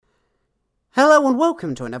Hello and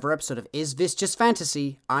welcome to another episode of Is This Just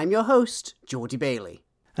Fantasy? I'm your host, Geordie Bailey.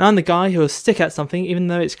 And I'm the guy who will stick at something even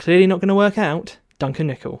though it's clearly not going to work out, Duncan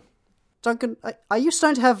Nickel. Duncan, are you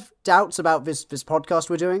starting to have doubts about this podcast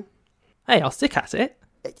we're doing? Hey, I'll stick at it.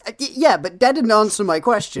 Yeah, but that didn't answer my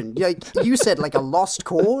question. You said like a lost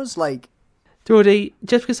cause, like... Geordie,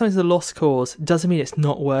 just because something's a lost cause doesn't mean it's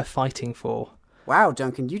not worth fighting for. Wow,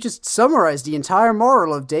 Duncan, you just summarized the entire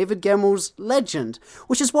moral of David Gemmel's Legend,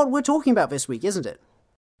 which is what we're talking about this week, isn't it?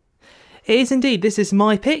 It is indeed. This is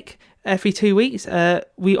my pick. Every 2 weeks,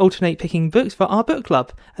 we alternate picking books for our book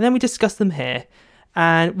club, and then we discuss them here.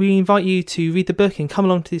 And we invite you to read the book and come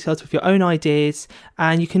along to these clubs with your own ideas.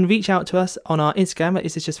 And you can reach out to us on our Instagram at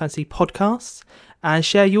Is This Just Fantasy Podcasts and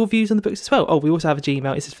share your views on the books as well. Oh, we also have a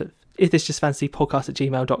Gmail. Is This Just Fantasy Podcast at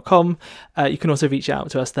gmail.com. You can also reach out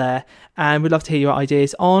to us there. And we'd love to hear your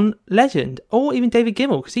ideas on Legend or even David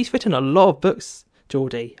Gemmel, because he's written a lot of books,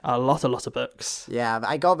 Geordie. A lot of books. Yeah,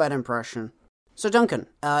 I got that impression. So Duncan,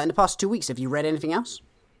 in the past 2 weeks, have you read anything else?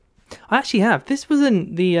 I actually have. This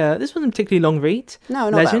wasn't a particularly long read. No,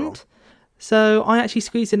 not Legend. So I actually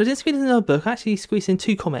squeezed in. I didn't squeeze in a book. I actually squeezed in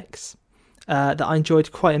 2 comics that I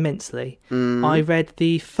enjoyed quite immensely. I read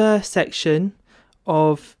the first section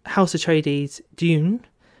of House Atreides' Dune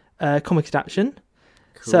comic adaptation.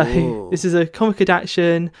 Cool. So this is a comic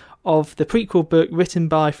adaptation of the prequel book written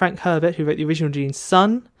by Frank Herbert, who wrote the original Dune's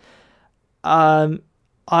son. All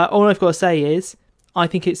I've got to say is I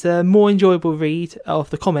think it's a more enjoyable read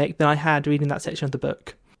of the comic than I had reading that section of the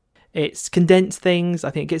book. It's condensed things.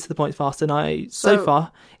 I think it gets to the point faster than so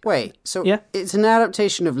far. Wait, yeah? It's an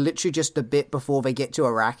adaptation of literally just a bit before they get to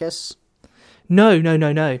Arrakis?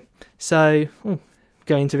 No. So,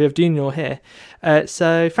 going to the Dune lore here.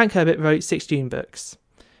 So Frank Herbert wrote 6 Dune books.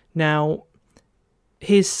 Now,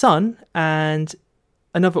 his son and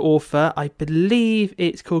another author, I believe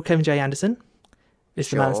it's called Kevin J. Anderson, is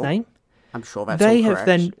the man's name. I'm sure that's all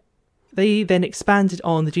correct. They then expanded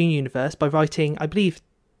on the Dune universe by writing, I believe,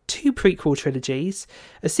 2 prequel trilogies,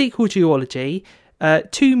 a sequel duology,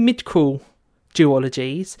 2 midquel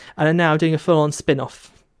duologies, and are now doing a full-on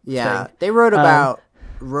spin-off. Yeah, they wrote about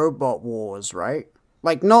Robot Wars, right?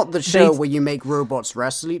 Like, not the show where you make robots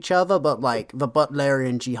wrestle each other, but like the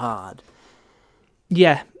Butlerian Jihad.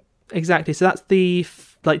 Yeah, exactly. So that's the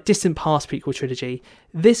distant past prequel trilogy.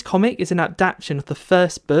 This comic is an adaptation of the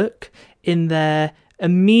first book in their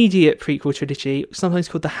immediate prequel trilogy, sometimes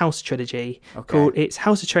called the House Trilogy. Okay. It's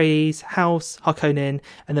House Atreides, House Harkonnen,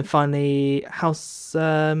 and then finally House...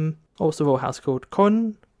 what's the royal house called?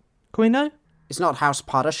 Conan? It's not House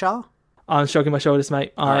Padishah? I'm shrugging my shoulders,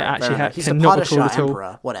 mate. I actually cannot recall it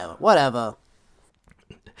all. Whatever.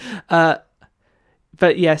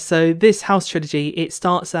 But yeah, so this House Trilogy, it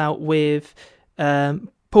starts out with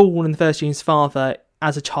Paul and the First Dune's father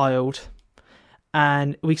as a child,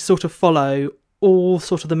 and we sort of follow all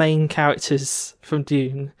sort of the main characters from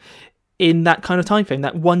Dune in that kind of time frame,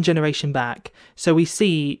 that one generation back. So we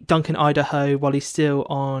see Duncan, Idaho, while he's still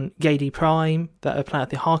on Geordie Prime, that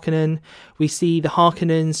planet the Harkonnen. We see the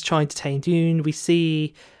Harkonnens trying to tame Dune. We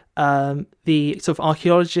see the sort of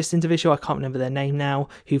archaeologist individual, I can't remember their name now,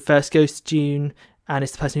 who first goes to Dune and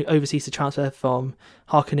is the person who oversees the transfer from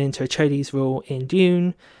Harkonnen to Atreides rule in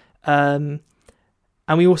Dune. And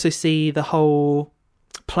we also see the whole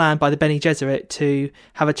plan by the Bene Gesserit to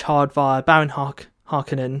have a child via Baron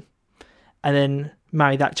Harkonnen and then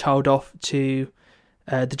marry that child off to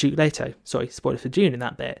the Duke Leto. Sorry, spoiler for Dune in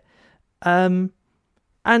that bit. And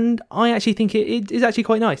I actually think it is actually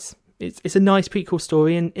quite nice. It's a nice prequel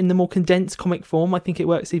story, and in the more condensed comic form, I think it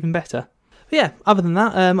works even better. But yeah, other than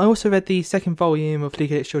that, I also read the second volume of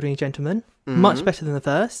League of Extraordinary Gentlemen. Mm-hmm. Much better than the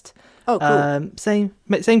first. Oh, cool.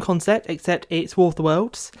 Same concept, except it's War of the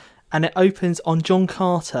Worlds, and it opens on John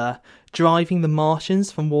Carter driving the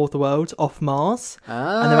Martians from War of the Worlds off Mars,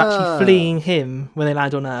 and they're actually fleeing him when they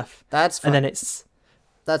land on Earth. That's funny. And then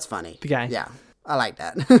that's funny. Okay. Yeah, I like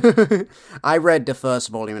that. I read the first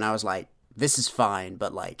volume and I was like, this is fine,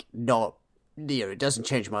 but like not, it doesn't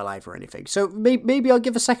change my life or anything. So maybe I'll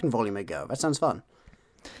give a second volume a go. That sounds fun.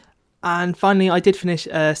 And finally, I did finish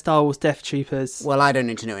Star Wars Death Troopers. Well, I don't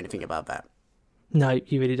need to know anything about that. No,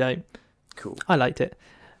 you really don't. Cool. I liked it.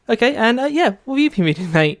 Okay, and what have you been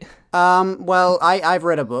reading, mate? Well, I've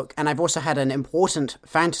read a book, and I've also had an important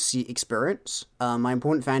fantasy experience. My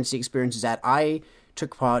important fantasy experience is that I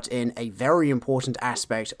took part in a very important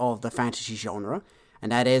aspect of the fantasy genre,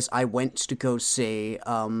 and that is I went to go see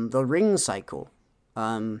the Ring Cycle,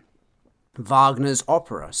 Wagner's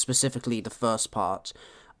opera, specifically the first part,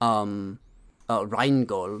 Rheingold.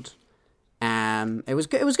 It was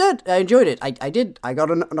good. I enjoyed it. I'm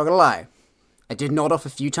not gonna lie. I did nod off a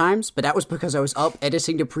few times, but that was because I was up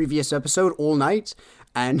editing the previous episode all night,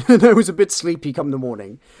 and I was a bit sleepy come the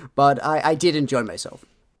morning. But I did enjoy myself.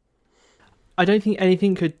 I don't think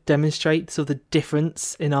anything could demonstrate sort of the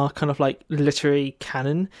difference in our kind of like literary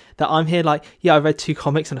canon that I'm here like, yeah, I read 2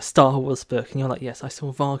 comics and a Star Wars book, and you're like, yes, I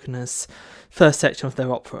saw Wagner's first section of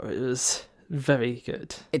their opera. It was very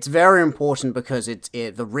good. It's very important because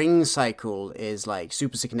the ring cycle is like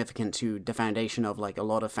super significant to the foundation of like a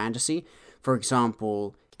lot of fantasy. For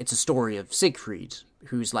example, it's a story of Siegfried,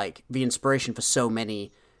 who's like the inspiration for so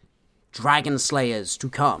many dragon slayers to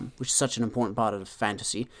come, which is such an important part of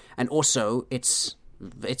fantasy. And also it's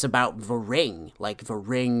about the ring, like the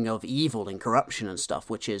ring of evil and corruption and stuff,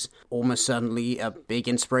 which is almost certainly a big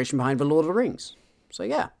inspiration behind the Lord of the Rings. So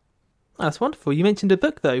yeah. That's wonderful. You mentioned a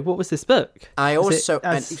book though. What was this book? I also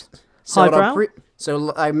highbrow?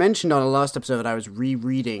 So I mentioned on the last episode that I was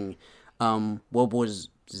rereading World War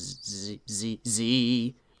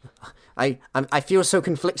Z. I feel so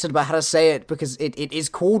conflicted about how to say it because it is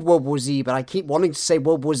called World War Z, but I keep wanting to say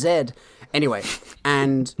World War Z. Anyway,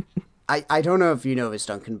 and I don't know if you know this,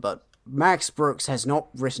 Duncan, but Max Brooks has not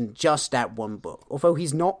written just that one book. Although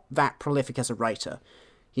he's not that prolific as a writer,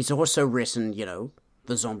 he's also written,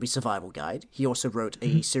 The Zombie Survival Guide. He also wrote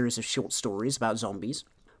a series of short stories about zombies.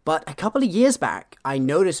 But a couple of years back, I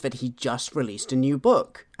noticed that he just released a new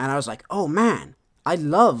book. And I was like, oh man, I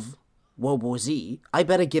love World War Z. I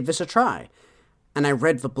better give this a try. And I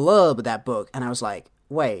read the blurb of that book, and I was like,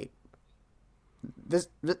 wait, this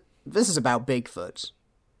is about Bigfoot.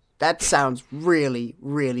 That sounds really,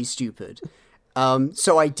 really stupid.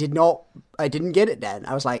 So I didn't get it then.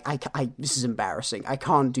 I was like, this is embarrassing. I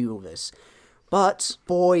can't do all this. But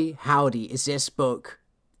boy, howdy, is this book,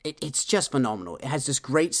 it's just phenomenal. It has this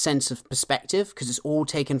great sense of perspective because it's all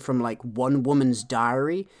taken from like one woman's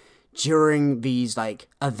diary during these like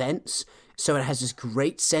events. So it has this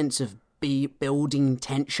great sense of building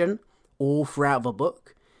tension all throughout the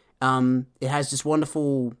book. It has this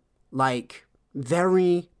wonderful, like,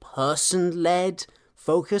 very person-led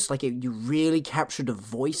focus. Like, you really capture the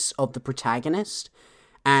voice of the protagonist.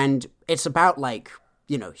 And it's about, like,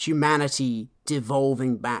 humanity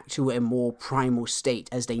devolving back to a more primal state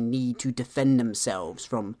as they need to defend themselves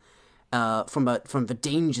from the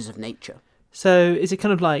dangers of nature. So is it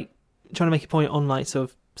kind of like trying to make a point on like sort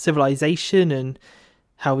of civilization and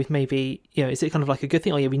how we've maybe, is it kind of like a good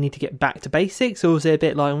thing? Oh yeah, we need to get back to basics, or is it a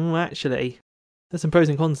bit like, actually, there's some pros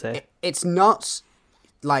and cons there? It's not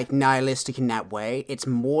like nihilistic in that way. It's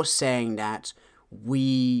more saying that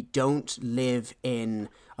we don't live in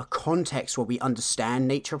a context where we understand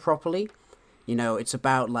nature properly. It's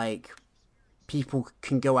about like people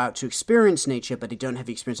can go out to experience nature, but they don't have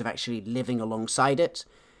the experience of actually living alongside it.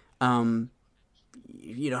 How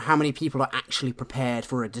many people are actually prepared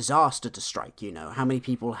for a disaster to strike, How many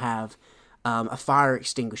people have a fire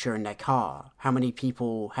extinguisher in their car? How many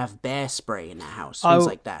people have bear spray in their house? Things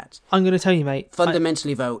like that. I'm going to tell you, mate.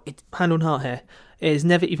 Fundamentally, though... Hand on heart here. It has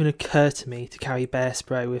never even occurred to me to carry bear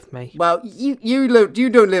spray with me. Well, you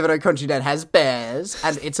don't live in a country that has bears,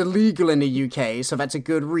 and it's illegal in the UK, so that's a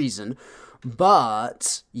good reason.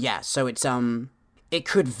 But, yeah, so it's, it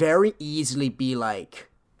could very easily be,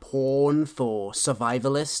 like, porn for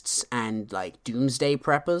survivalists and, like, doomsday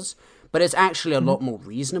preppers, but it's actually a lot more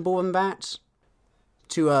reasonable than that.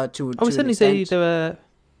 I would certainly say there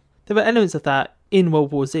were elements of that in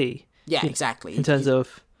World War Z. Yeah, exactly. In terms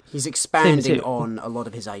of... He's expanding on a lot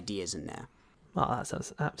of his ideas in there. Oh, that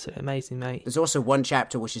sounds absolutely amazing, mate. There's also one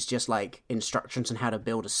chapter which is just like instructions on how to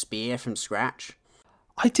build a spear from scratch.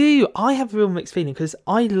 I do. I have a real mixed feeling because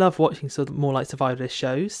I love watching sort of more like survivalist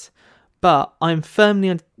shows, but I'm firmly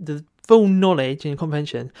on the full knowledge and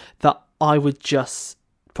comprehension that I would just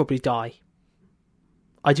probably die.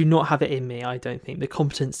 I do not have it in me, I don't think, the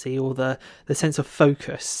competency or the sense of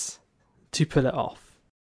focus to pull it off.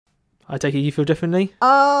 I take it you feel differently?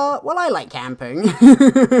 Well, I like camping.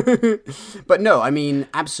 But no, I mean,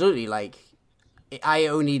 absolutely, like, I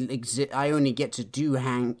only get to do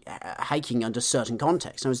hiking under certain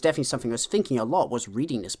contexts. And it was definitely something I was thinking a lot was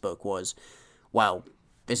reading this book was, well,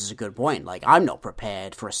 this is a good point. Like, I'm not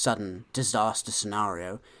prepared for a sudden disaster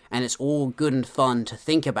scenario. And it's all good and fun to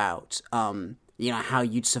think about, how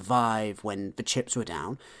you'd survive when the chips were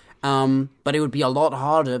down. But it would be a lot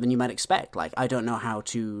harder than you might expect. Like, I don't know how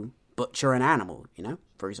to butcher an animal,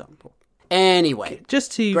 for example. Anyway,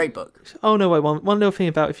 great book. Oh no, wait, one little thing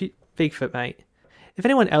about Bigfoot, mate. If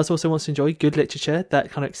anyone else also wants to enjoy good literature that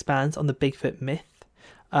kind of expands on the Bigfoot myth,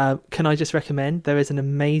 can I just recommend there is an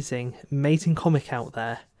amazing comic out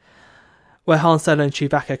there where Han Solo and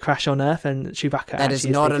Chewbacca crash on Earth, and Chewbacca. That is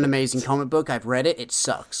not an amazing comic book. I've read it. It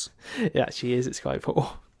sucks. It actually is. It's quite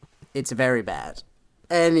poor. It's very bad.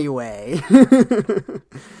 Anyway,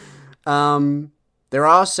 there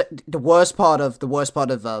are the worst part of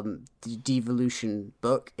the devolution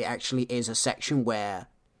book. It actually is a section where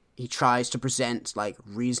he tries to present like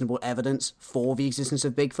reasonable evidence for the existence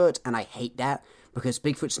of Bigfoot, and I hate that because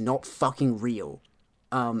Bigfoot's not fucking real.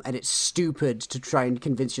 And it's stupid to try and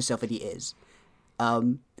convince yourself that he is.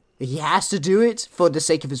 He has to do it for the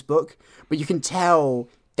sake of his book, but you can tell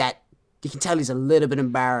he's a little bit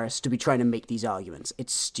embarrassed to be trying to make these arguments.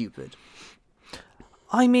 It's stupid.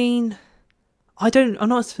 I mean, I'm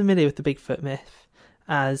not as familiar with the Bigfoot myth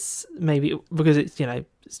as maybe because it's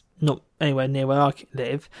not anywhere near where I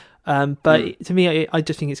live. But to me, I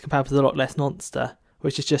just think it's comparable to the Loch Ness Monster,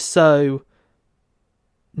 which is just so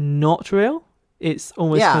not real. It's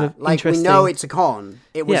almost kind of like interesting. We know it's a con.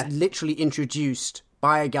 It was literally introduced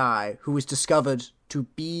by a guy who was discovered to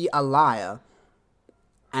be a liar,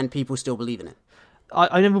 and people still believe in it.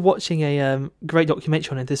 I remember watching a great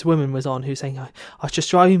documentary on it. This woman was on who's saying, I was just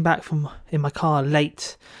driving back in my car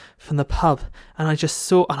late from the pub, and I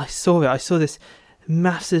saw it. I saw this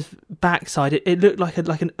massive backside. It looked like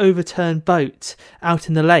an overturned boat out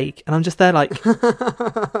in the lake, and I'm just there like,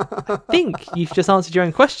 I think you've just answered your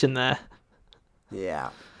own question there. Yeah.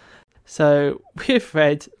 So we've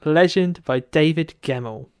read Legend by David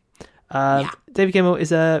Gemmel. David Gemmel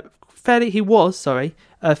is a fairly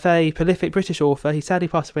prolific British author. He sadly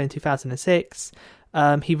passed away in 2006.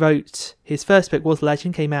 He wrote, his first book was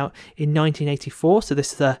Legend, came out in 1984, so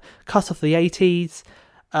this is a cut off the 80s.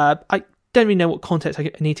 I don't really know what context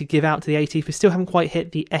I need to give out to the 80s. We still haven't quite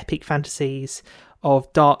hit the epic fantasies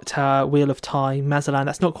of Dark Tower, Wheel of Time, Mazzolan.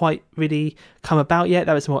 That's not quite really come about yet.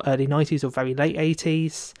 That was more early 90s or very late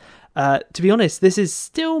 80s. To be honest, this is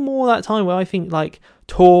still more that time where I think like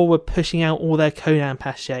Tor were pushing out all their Conan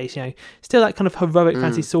pastiches, still that kind of heroic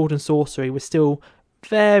fantasy sword and sorcery was still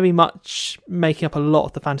very much making up a lot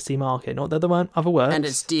of the fantasy market. Not that there weren't other works. And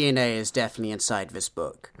its DNA is definitely inside this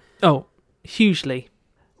book. Oh, hugely.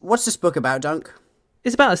 What's this book about, Dunk?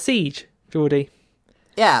 It's about a siege, Geordie.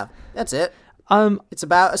 Yeah, that's it. It's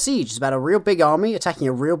about a siege. It's about a real big army attacking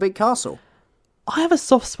a real big castle. I have a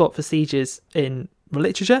soft spot for sieges in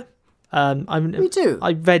literature. Me too.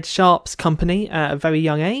 I read Sharpe's Company at a very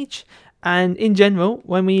young age, and in general,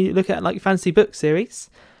 when we look at like fantasy book series,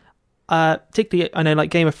 particularly I know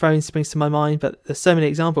like Game of Thrones springs to my mind, but there's so many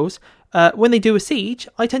examples. When they do a siege,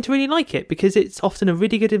 I tend to really like it because it's often a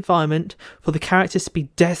really good environment for the characters to be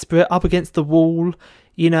desperate up against the wall.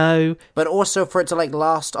 But also for it to like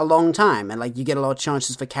last a long time, and like you get a lot of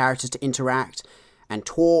chances for characters to interact and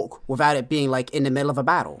talk without it being like in the middle of a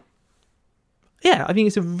battle. Yeah, I think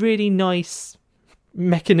it's a really nice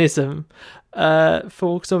mechanism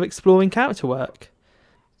for sort of exploring character work.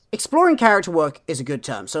 Exploring character work is a good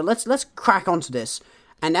term, so let's crack onto this.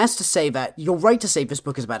 And as to say that, you're right to say this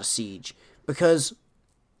book is about a siege, because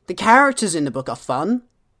the characters in the book are fun,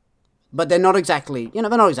 but they're not exactly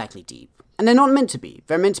deep. And they're not meant to be.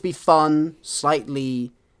 They're meant to be fun,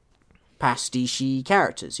 slightly pastiche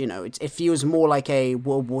characters. It feels more like a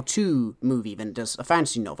World War II movie than it does a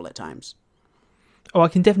fantasy novel at times. Oh, I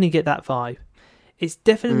can definitely get that vibe. It's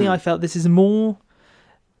definitely, I felt this is more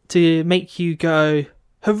to make you go,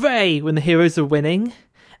 hooray, when the heroes are winning,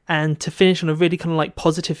 and to finish on a really kind of like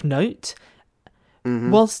positive note.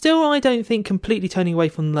 While still, I don't think completely turning away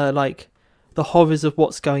from the horrors of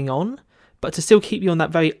what's going on, but to still keep you on that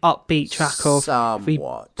very upbeat track of we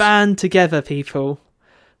band together, people.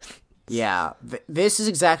 Yeah, this is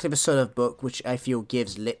exactly the sort of book which I feel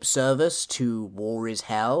gives lip service to war is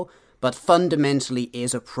hell, but fundamentally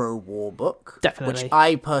is a pro-war book. Definitely. Which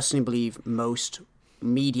I personally believe most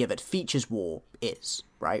media that features war is,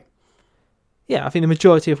 right? Yeah, I think the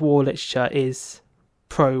majority of war literature is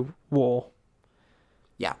pro-war.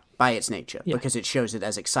 Yeah, by its nature, because it shows it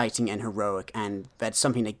as exciting and heroic, and that's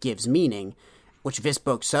something that gives meaning, which this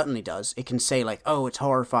book certainly does. It can say, like, oh, it's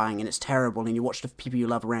horrifying and it's terrible, and you watch the people you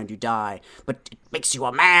love around you die, but it makes you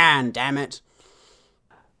a man, damn it.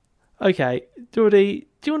 Okay, Geordie,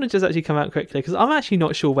 do you want to just actually come out quickly? Because I'm actually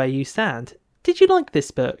not sure where you stand. Did you like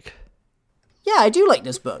this book? Yeah, I do like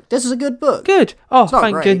this book. This is a good book. Good. Oh,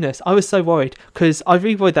 thank goodness. I was so worried because I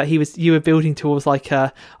really worried that you were building towards like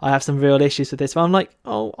I have some real issues with this. But I'm like,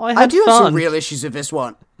 oh, I do have some real issues with this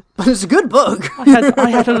one, but it's a good book.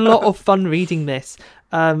 I had a lot of fun reading this.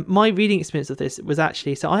 My reading experience of this was I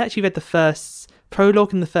actually read the first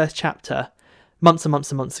prologue and the first chapter months and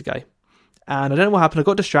months and months ago. And I don't know what happened. I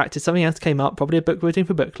got distracted. Something else came up, probably a book we were doing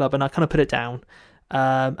for book club, and I kind of put it down.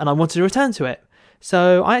 And I wanted to return to it.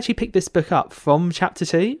 So I actually picked this book up from chapter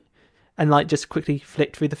 2 and like just quickly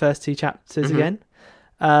flicked through the first 2 chapters again.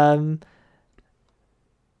 And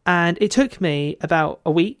it took me about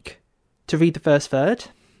a week to read the first third.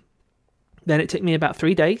 Then it took me about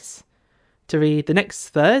 3 days to read the next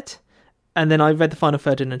third. And then I read the final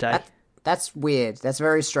third in a day. That's weird. That's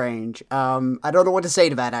very strange. I don't know what to say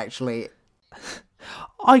to that, actually.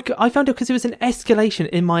 I found it because it was an escalation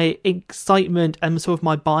in my excitement and sort of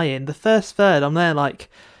my buy-in. The first third, I'm there like,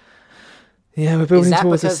 yeah, we're building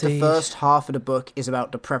towards a siege. Is that because the first half of the book is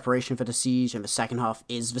about the preparation for the siege and the second half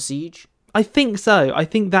is the siege? I think so. I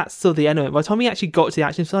think that's sort of the end of it. By the time we actually got to the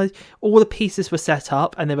action side, all the pieces were set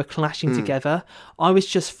up and they were clashing together. I was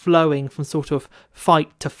just flowing from sort of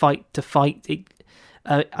fight to fight to fight.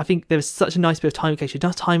 I think there was such a nice bit of time. Okay, so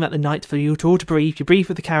enough time at the night for you all to breathe. You breathe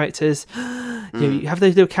with the characters. You have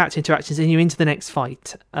those little character interactions, and you're into the next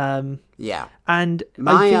fight. Yeah. And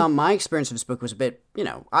my experience of this book was a bit,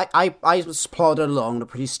 I was plodded along at a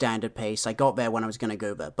pretty standard pace. I got there when I was going to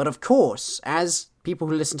go there. But of course, as people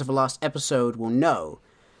who listened to the last episode will know,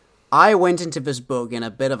 I went into this book in a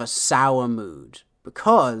bit of a sour mood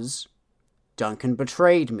because Duncan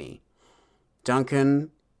betrayed me. Duncan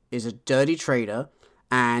is a dirty traitor.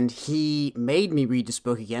 And he made me read this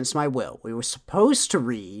book against my will. We were supposed to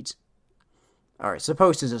read... Alright,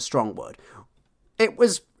 supposed is a strong word. It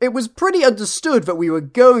was pretty understood that we were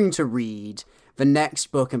going to read the next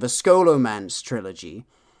book in the Scholomance trilogy.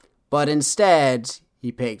 But instead,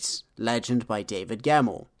 he picked Legend by David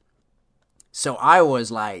Gemmel. So I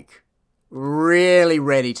was like, really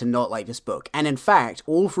ready to not like this book. And in fact,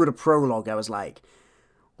 all through the prologue, I was like...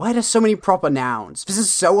 Why are there so many proper nouns? This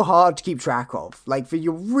is so hard to keep track of. Like,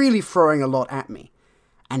 you're really throwing a lot at me.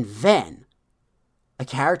 And then, a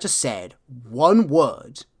character said one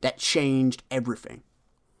word that changed everything.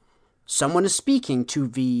 Someone is speaking to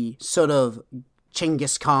the sort of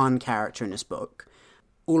Genghis Khan character in this book,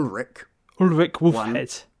 Ulrich. Ulrich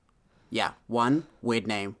Wolfhead. One weird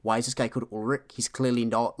name. Why is this guy called Ulrich? He's clearly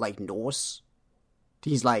not, like, Norse.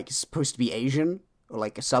 He's, like, supposed to be Asian. Or,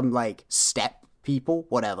 like, some, like, steppe people,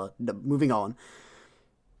 whatever. Moving on.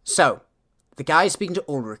 So, the guy is speaking to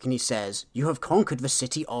Ulrich and he says, "You have conquered the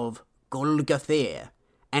city of Golgotha."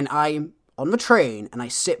 And I'm on the train and I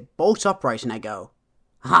sit bolt upright and I go,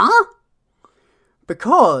 huh?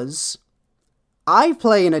 Because I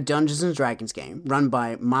play in a Dungeons and Dragons game run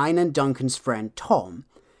by mine and Duncan's friend Tom,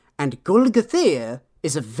 and Golgotha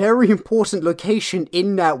is a very important location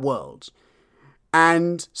in that world.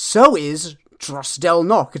 And so is Drosdel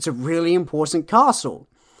Knock. It's a really important castle.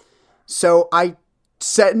 So I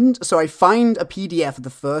find a PDF of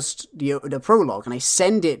the prologue, and I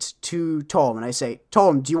send it to Tom, and I say,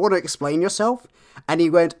 "Tom, do you want to explain yourself?" And he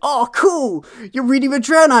went, "Oh, cool! You're reading the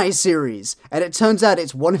Draenei series!" And it turns out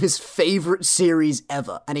it's one of his favorite series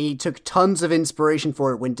ever, and he took tons of inspiration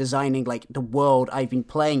for it when designing, like, the world I've been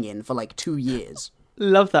playing in for, like, 2 years.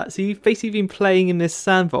 Love that. So you've basically been playing in this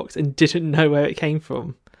sandbox and didn't know where it came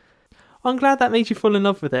from. I'm glad that made you fall in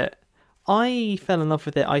love with it. I fell in love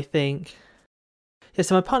with it, I think. Yeah,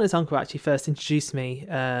 so my partner's uncle actually first introduced me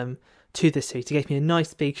to this series. He gave me a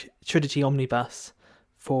nice big trilogy omnibus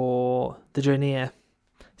for the Draenei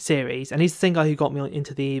series. And he's the same guy who got me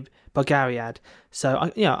into the Bulgariad. So,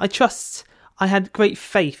 I had great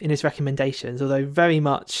faith in his recommendations, although very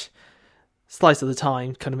much slice of the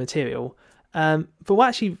time kind of material. But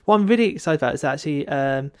what I'm really excited about is actually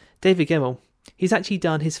David Gemmel. He's actually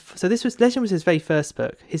done Legend was his very first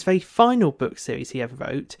book. His very final book series he ever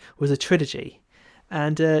wrote was a trilogy.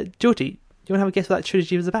 And Geordie, do you want to have a guess what that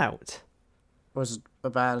trilogy was about? Was it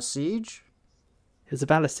about a siege? It was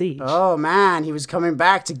about a siege. Oh man, he was coming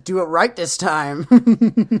back to do it right this time.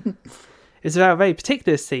 It's about a very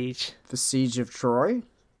particular siege. The Siege of Troy?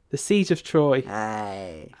 The Siege of Troy.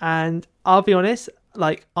 Hey. And I'll be honest,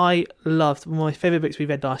 like, I loved one of my favourite books we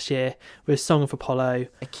read last year was Song of Apollo.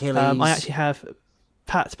 Achilles. I actually have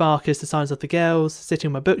Pat Barker's The Silence of the Girls sitting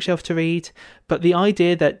on my bookshelf to read. But the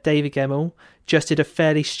idea that David Gemmel just did a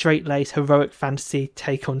fairly straight-laced heroic fantasy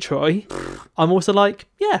take on Troy, I'm also like,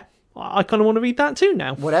 yeah, I kind of want to read that too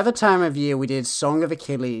now. Whatever time of year we did Song of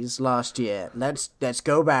Achilles last year, let's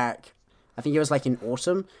go back. I think it was like in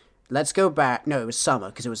autumn. Let's go back. No, it was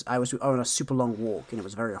summer because I was on a super long walk and it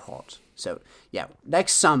was very hot. So yeah,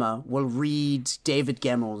 next summer we'll read David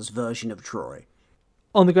Gemmel's version of Troy.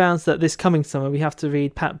 On the grounds that this coming summer we have to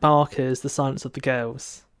read Pat Barker's The Silence of the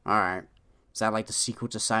Girls. All right. Is that like the sequel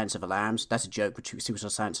to Silence of the Lambs? That's a joke, but sequel to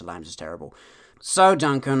Silence of the Lambs is terrible. So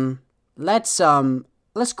Duncan, let's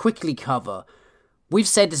quickly cover. We've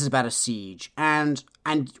said this is about a siege, and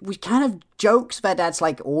we kind of joked that that's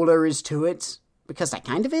like all there is to it. because that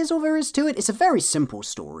kind of is all there is to it. It's a very simple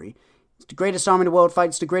story. The greatest army in the world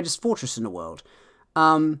fights the greatest fortress in the world.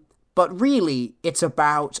 But really, it's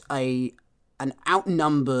about an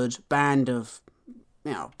outnumbered band of,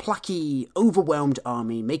 plucky, overwhelmed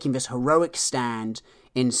army making this heroic stand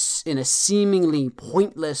in a seemingly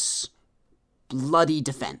pointless, bloody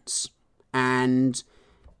defense. And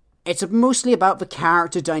it's mostly about the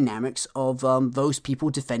character dynamics of those people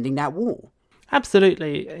defending that wall.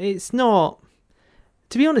 Absolutely. It's not...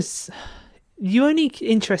 To be honest, you're only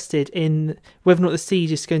interested in whether or not the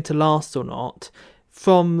siege is going to last or not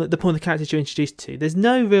from the point of the characters you're introduced to. There's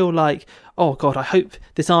no real, oh god, I hope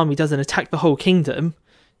this army doesn't attack the whole kingdom.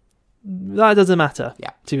 That doesn't matter,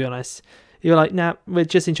 to be honest. You're like, nah, we're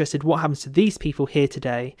just interested what happens to these people here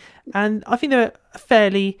today. And I think they're a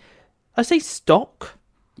fairly, I say stock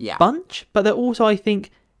bunch, but they're also, I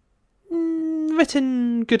think,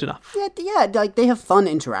 written good enough. Yeah, they have fun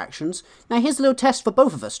interactions. Now, here's a little test for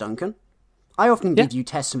both of us, Duncan. I often give you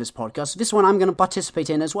tests in this podcast. This one I'm going to participate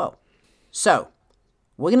in as well. So,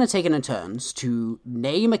 we're going to take it in turns to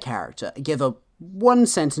name a character, give a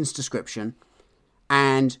one-sentence description,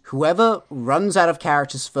 and whoever runs out of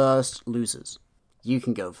characters first loses. You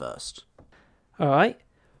can go first. All right.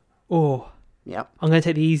 Oh. Yep. I'm going to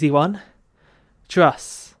take the easy one.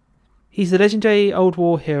 Druss. He's the legendary old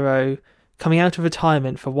war hero coming out of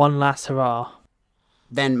retirement for one last hurrah.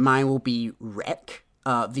 Then mine will be Wreck,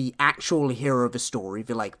 the actual hero of the story,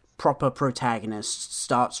 the proper protagonist,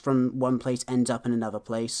 starts from one place, ends up in another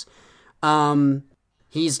place.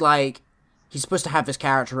 He's supposed to have this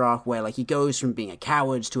character arc where he goes from being a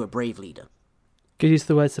coward to a brave leader. Good use of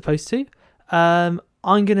the word supposed to. I'm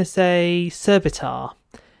going to say Servitar,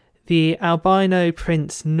 the albino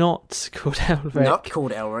prince not called Elric. Not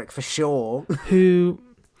called Elric, for sure. who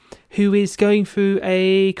is going through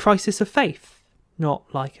a crisis of faith, not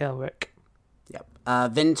like Elric. Yep.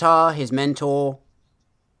 Vintar, his mentor,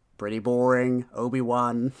 pretty boring.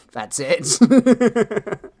 Obi-Wan, that's it.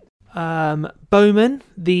 Bowman,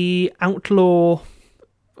 the outlaw,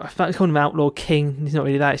 I call him outlaw king, he's not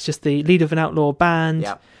really that, it's just the leader of an outlaw band,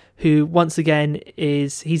 who once again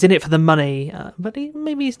he's in it for the money, but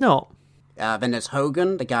maybe he's not. Then there's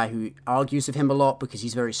Hogan, the guy who argues with him a lot because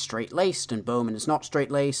he's very straight-laced, and Bowman is not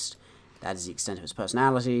straight-laced. That is the extent of his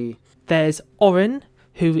personality. There's Oren,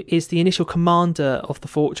 who is the initial commander of the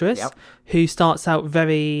fortress, who starts out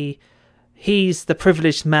he's the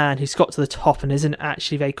privileged man who's got to the top and isn't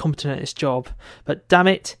actually very competent at his job. But damn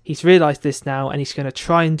it, he's realised this now and he's going to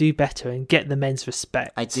try and do better and get the men's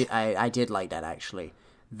respect. I did like that, actually.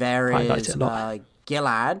 There is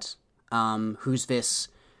Gilad, who's this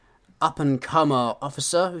up-and-comer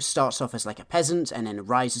officer who starts off as a peasant and then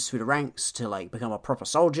rises through the ranks to become a proper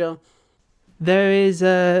soldier. There is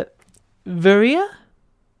Viria?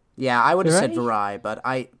 Yeah, I would have said Virai, but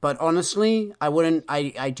honestly, I wouldn't.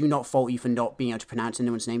 I do not fault you for not being able to pronounce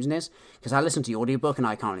anyone's names in this, because I listened to the audiobook and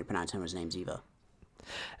I can't really pronounce anyone's names either.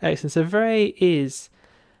 Excellent. So Virai is,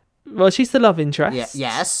 well, she's the love interest. Yeah.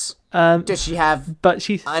 Yes. Does she have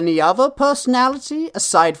any other personality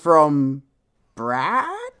aside from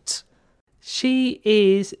Brat? She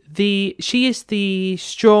is the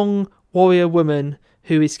strong warrior woman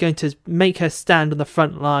who is going to make her stand on the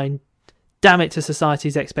front line. Damn it to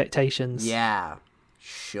society's expectations. Yeah,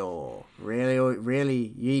 sure. Really,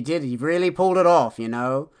 you really pulled it off, There's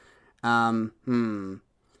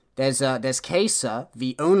Kesa,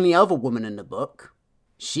 the only other woman in the book.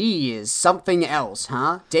 She is something else,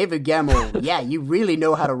 huh? David Gemmel, yeah, you really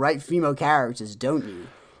know how to write female characters, don't you?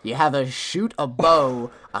 You have her shoot a bow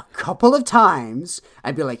a couple of times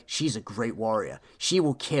and be like, she's a great warrior. She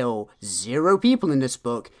will kill 0 people in this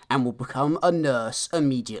book and will become a nurse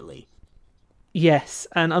immediately. Yes,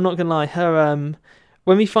 and I'm not going to lie, her,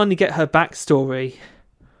 when we finally get her backstory,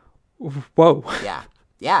 whoa.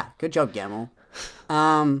 Yeah, good job, Gemmel.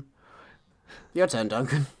 Your turn,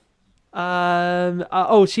 Duncan.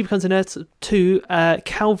 She becomes a nurse too,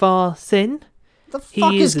 Kalvar Sin. The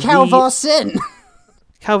fuck is Kalvar Sin?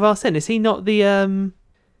 Kalvar Sin, is he not the,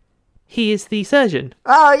 he is the surgeon.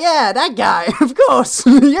 Oh yeah, that guy, of course,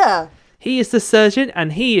 yeah. He is the surgeon,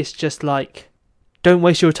 and he is just don't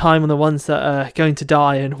waste your time on the ones that are going to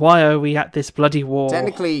die, and why are we at this bloody war?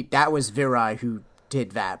 Technically, that was Virai who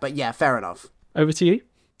did that, but yeah, fair enough. Over to you.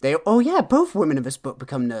 Both women in this book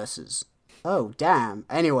become nurses. Oh, damn.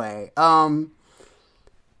 Anyway, Brogan?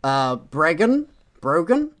 Not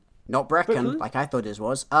Brecken, like I thought his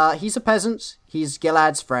was. He's a peasant. He's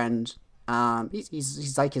Gilad's friend.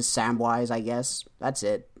 He's like his Samwise, I guess. That's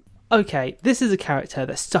it. Okay, this is a character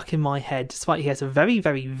that's stuck in my head, despite he has a very,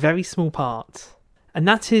 very, very small part. And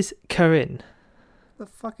that is Corinne. The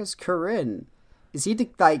fuck is Corinne? Is he the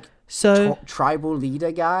tribal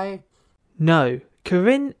leader guy? No,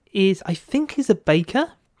 Corinne I think he's a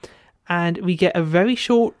baker, and we get a very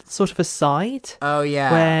short sort of aside. Oh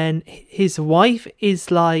yeah. When his wife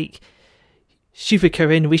is like, "Stupid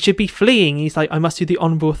Corinne, we should be fleeing." He's like, "I must do the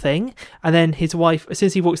honourable thing," and then his wife, as soon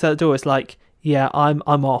as he walks out the door, is like, "Yeah, I'm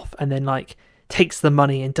off," and then like takes the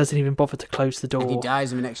money and doesn't even bother to close the door. And he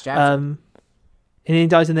dies in the next chapter. And he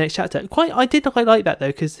dies in the next chapter. I did quite like that though,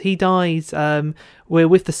 because he dies. We're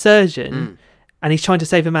with the surgeon, and he's trying to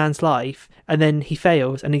save a man's life, and then he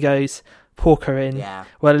fails, and he goes, "Poor Corinne. Yeah.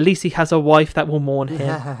 Well, at least he has a wife that will mourn him."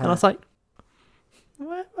 And I was like,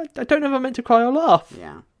 well, I don't know if I meant to cry or laugh.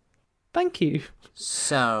 Yeah. Thank you.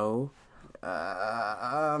 So,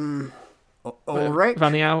 Ulrich,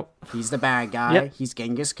 running out. He's the bad guy. Yep. He's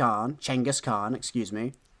Genghis Khan, excuse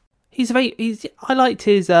me. I liked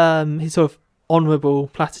his sort of honourable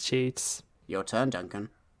platitudes. Your turn, Duncan.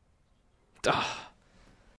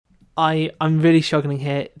 I'm really struggling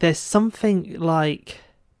here. There's something like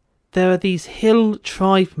there are these hill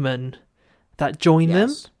tribesmen that join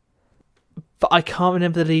them, but I can't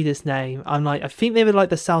remember the leader's name. I think they were like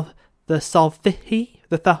the Salthihi,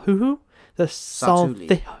 the Thahuhu, the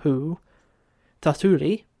Salthihu,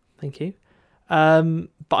 Tatuli. Thank you.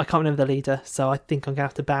 But I can't remember the leader, so I think I'm gonna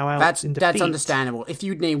have to bow out. That's understandable. If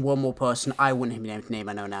you'd name one more person, I wouldn't have been able to name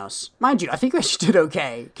anyone else. Mind you, I think we actually did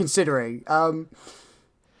okay considering.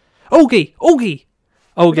 Olgi.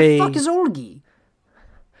 What the fuck is Olgi?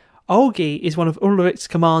 Olgi is one of Ulrich's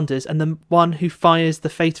commanders and the one who fires the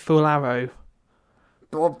fateful arrow.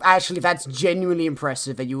 Well, actually, that's genuinely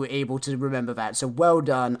impressive that you were able to remember that. So well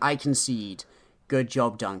done. I concede. Good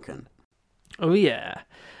job, Duncan. Oh yeah.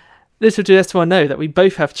 This will just want to know that we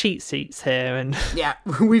both have cheat sheets here, and yeah,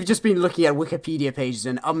 we've just been looking at Wikipedia pages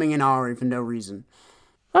and umming and ahhing for no reason.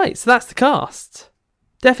 Right, so that's the cast.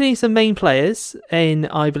 Definitely some main players in,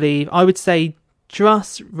 I believe, I would say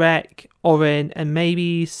Druss, Rek, Orin, and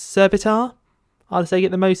maybe Servitor. I'd say get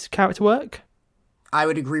the most character work. I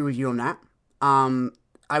would agree with you on that.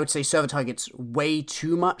 I would say Servitor gets way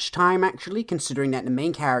too much time, actually, considering that the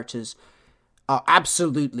main characters are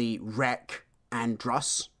absolutely Rek and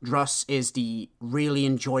Druss. Druss is the really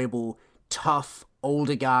enjoyable, tough,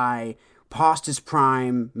 older guy, past his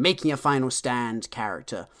prime, making a final stand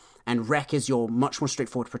character. And Rek is your much more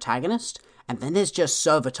straightforward protagonist. And then there's just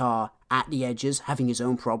Servitor at the edges, having his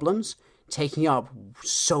own problems, taking up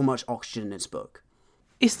so much oxygen in this book.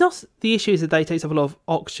 It's not the issue is that they take up a lot of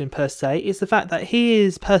oxygen per se. It's the fact that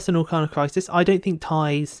his personal kind of crisis, I don't think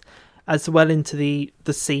ties as well into the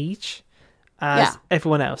siege as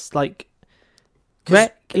everyone else. Like,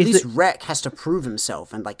 Rek has to prove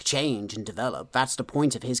himself and change and develop. That's the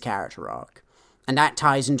point of his character arc, and that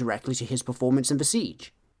ties in directly to his performance in the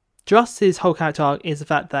siege. Druss's whole character arc is the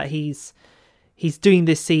fact that he's doing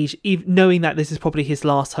this siege, even knowing that this is probably his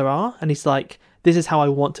last hurrah, and he's like, "This is how I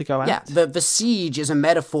want to go out." Yeah, the siege is a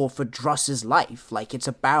metaphor for Druss's life. It's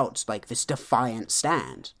about this defiant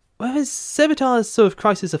stand. Whereas Servitor's sort of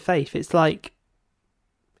crisis of faith, it's like,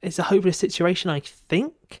 it's a hopeless situation, I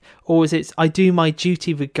think, or is it I do my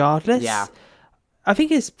duty regardless? Yeah, I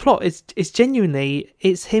think his plot is genuinely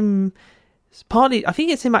it's him. Partly, I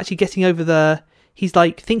think it's him actually getting over he's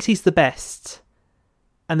thinks he's the best,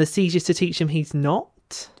 and the siege is to teach him he's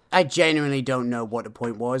not. I genuinely don't know what the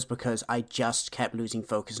point was because I just kept losing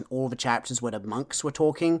focus in all the chapters where the monks were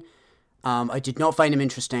talking. I did not find them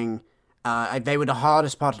interesting. They were the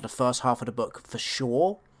hardest part of the first half of the book for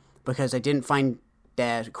sure because I didn't find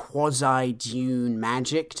their quasi-Dune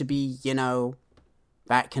magic to be,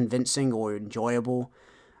 that convincing or enjoyable.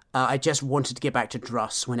 I just wanted to get back to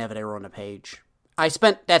Druss whenever they were on a page.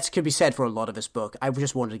 That could be said for a lot of this book. I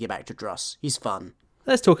just wanted to get back to Druss. He's fun.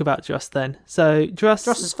 Let's talk about Druss then. So Druss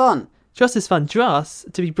is fun. Druss is fun.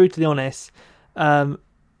 Druss, to be brutally honest,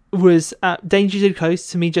 was dangerously close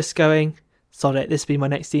to me just going, sod it, this will be my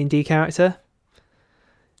next D&D character.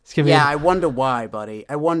 I wonder why, buddy.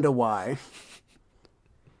 I wonder why.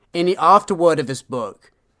 In the afterword of this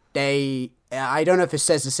book, I don't know if it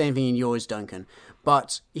says the same thing in yours, Duncan,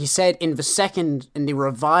 but he said in the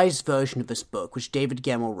revised version of this book, which David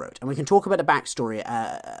Gemmel wrote, and we can talk about the backstory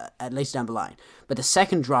later down the line, but the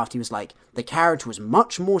second draft, he was like, the character was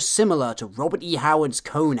much more similar to Robert E. Howard's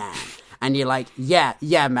Conan. And you're like, yeah,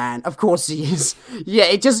 man, of course he is.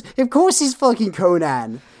 Yeah, of course he's fucking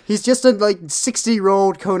Conan. He's just a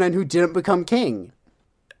 60-year-old Conan who didn't become king.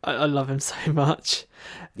 I love him so much.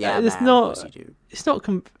 Yeah, it's man, not. Of course you do. It's not,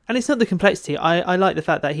 and it's not the complexity. I like the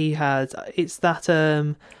fact that he has. It's that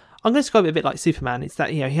I'm going to describe it a bit like Superman. It's that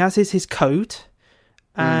he has his code,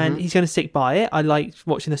 and he's going to stick by it. I like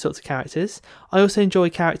watching those sorts of characters. I also enjoy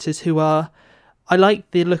characters who are I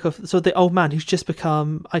like the look of sort of the old man who's just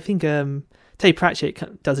become, I think Terry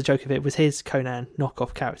Pratchett does a joke of it, was his Conan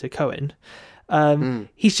knockoff character, Conan.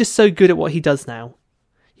 He's just so good at what he does now.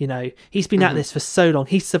 You know, he's been at this for so long.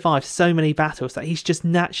 He's survived so many battles that he's just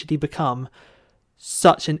naturally become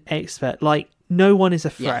such an expert. Like, no one is a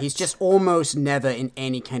threat. Yeah, he's just almost never in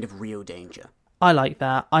any kind of real danger. I like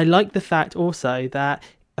that. I like the fact also that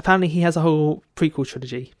apparently he has a whole prequel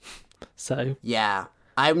trilogy. So yeah,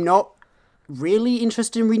 I'm not really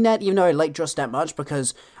interested in reading that, even though I like Druss that much,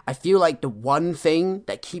 because I feel like the one thing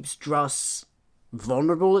that keeps Druss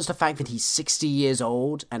vulnerable is the fact that he's 60 years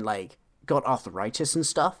old and, like, got arthritis and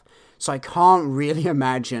stuff. So I can't really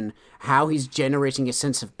imagine how he's generating a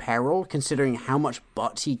sense of peril, considering how much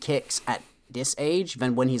butt he kicks at this age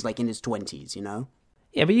than when he's, like, in his 20s, you know?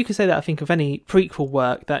 Yeah, but you could say that, I think, of any prequel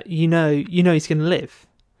work that you know he's going to live.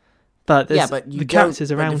 But there's the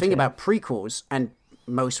characters around him. The thing about prequels, and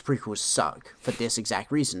most prequels suck for this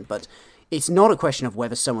exact reason, but it's not a question of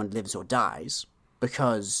whether someone lives or dies,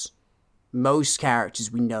 because most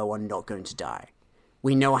characters we know are not going to die.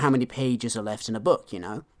 We know how many pages are left in a book, you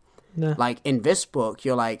know? No. Like, in this book,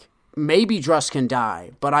 you're like, maybe Druss can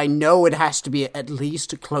die, but I know it has to be at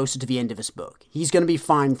least closer to the end of this book. He's going to be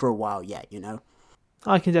fine for a while yet, you know?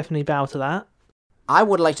 I can definitely bow to that. I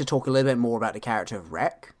would like to talk a little bit more about the character of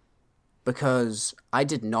Rek, because I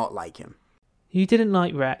did not like him. You didn't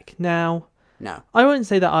like Rek. Now, no. I wouldn't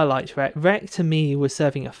say that I liked Rek. Rek, to me, was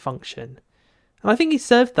serving a function. And I think he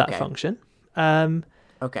served that function.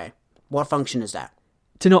 Okay. What function is that?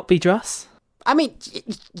 To not be Druss. I mean,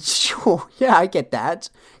 sure, yeah, I get that.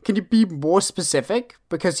 Can you be more specific?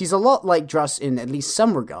 Because he's a lot like Druss in at least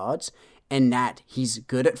some regards, in that he's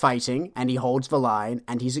good at fighting, and he holds the line,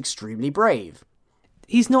 and he's extremely brave.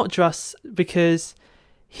 He's not Druss because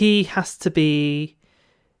he has to be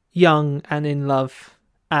young and in love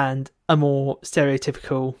and a more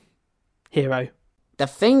stereotypical hero. The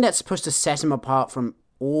thing that's supposed to set him apart from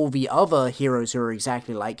all the other heroes who are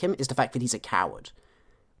exactly like him is the fact that he's a coward,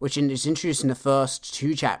 which is introduced in the first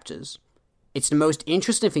 2 chapters. It's the most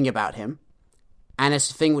interesting thing about him, and it's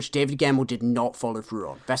the thing which David Gemmel did not follow through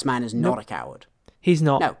on. This man is not a coward. He's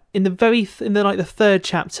not. No. In the the 3rd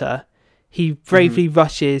chapter, he bravely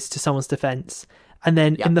rushes to someone's defense, and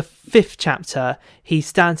then in the 5th chapter, he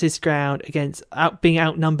stands his ground against being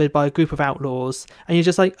outnumbered by a group of outlaws, and you're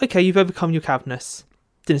just like, okay, you've overcome your cowardness.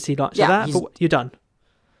 Didn't see much of that, but you're done.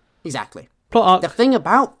 Exactly. Plot arc. The thing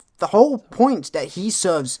about the whole point that he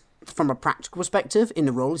serves from a practical perspective in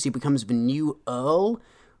the role is he becomes the new Earl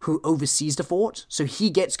who oversees the fort, so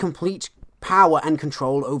he gets complete power and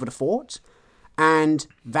control over the fort, and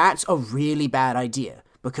that's a really bad idea,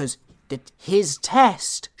 because his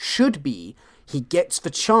test should be he gets the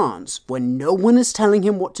chance when no one is telling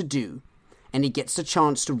him what to do, and he gets the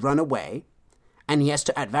chance to run away, and he has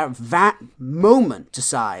to, at that moment,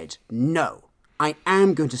 decide, no, I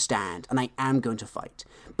am going to stand, and I am going to fight.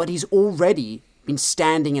 But he's already been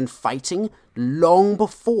standing and fighting long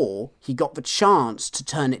before he got the chance to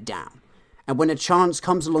turn it down. And when a chance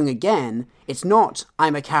comes along again, it's not,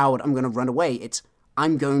 I'm a coward, I'm going to run away, it's,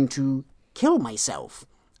 I'm going to kill myself,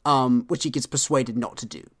 which he gets persuaded not to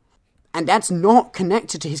do. And that's not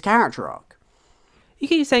connected to his character arc. You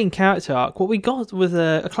keep saying character arc. What we got was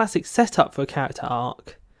a classic setup for a character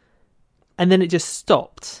arc, and then it just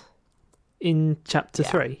stopped in chapter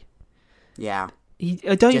 3. Yeah.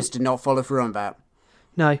 I don't just did not follow through on that.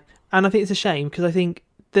 No, and I think it's a shame, because I think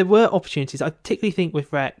there were opportunities. I particularly think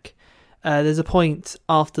with Rek, there's a point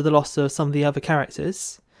after the loss of some of the other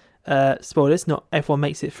characters, spoilers, not everyone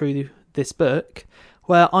makes it through this book,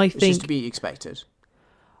 where I think... Which is to be expected.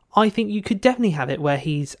 I think you could definitely have it where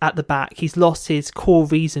he's at the back, he's lost his core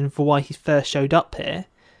reason for why he first showed up here,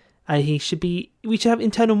 and we should have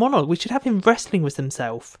internal monologue, we should have him wrestling with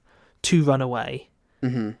himself to run away.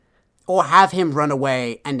 Mm-hmm. Or have him run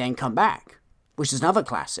away and then come back, which is another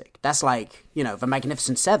classic. That's like, the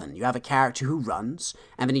Magnificent Seven. You have a character who runs,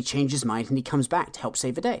 and then he changes his mind and he comes back to help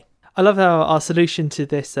save the day. I love how our solution to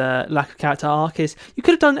this lack of character arc is, you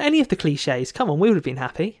could have done any of the cliches. Come on, we would have been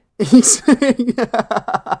happy.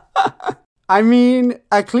 I mean,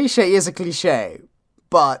 a cliche is a cliche,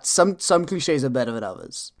 but some cliches are better than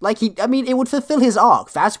others. Like, it would fulfill his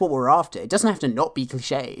arc. That's what we're after. It doesn't have to not be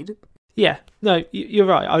cliched. Yeah, no, you're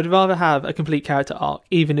right. I would rather have a complete character arc,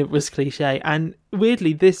 even if it was cliche. And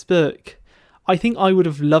weirdly, this book, I think I would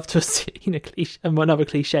have loved to have seen another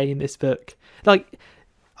cliche in this book. Like,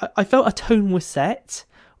 I felt a tone was set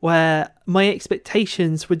where my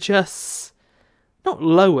expectations were just not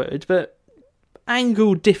lowered, but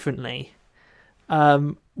angled differently.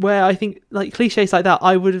 Where I think, like, cliches like that,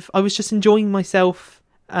 I was just enjoying myself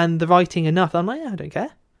and the writing enough. I'm like, yeah, I don't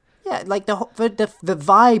care. Yeah, like the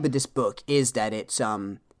vibe of this book is that it's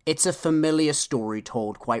a familiar story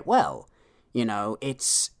told quite well. You know,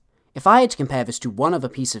 if I had to compare this to one other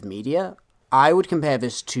piece of media, I would compare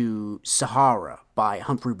this to Sahara by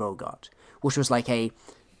Humphrey Bogart, which was like an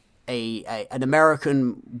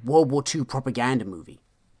American World War II propaganda movie.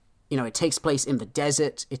 You know, it takes place in the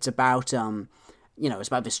desert. It's about it's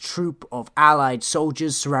about this troop of Allied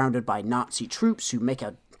soldiers surrounded by Nazi troops who make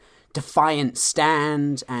a defiant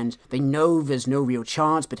stand, and they know there's no real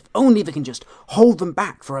chance, but if only they can just hold them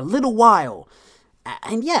back for a little while.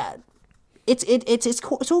 And yeah, it's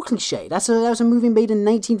all cliche. That was a movie made in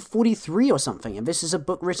 1943 or something, and this is a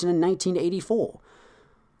book written in 1984.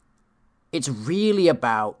 It's really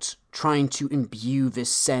about trying to imbue this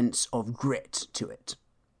sense of grit to it.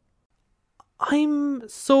 I'm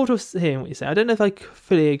sort of hearing what you're saying. I don't know if I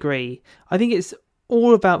fully agree. I think it's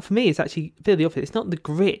all about, for me, it's actually a bit of the opposite. It's not the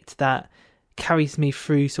grit that carries me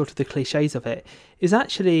through sort of the cliches of it. It's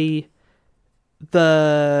actually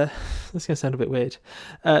that's going to sound a bit weird,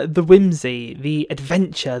 the whimsy, the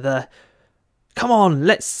adventure, the come on,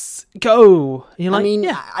 let's go. And you're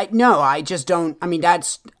like, I just don't. I mean,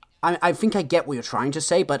 I think I get what you're trying to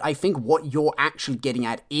say, but I think what you're actually getting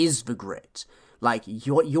at is the grit. Like,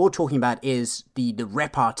 what you're talking about is the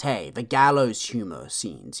repartee, the gallows humor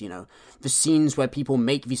scenes, you know, the scenes where people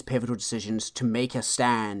make these pivotal decisions to make a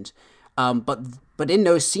stand. But in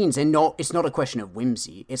those scenes, it's not a question of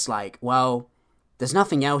whimsy. It's like, well, there's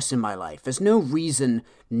nothing else in my life. There's no reason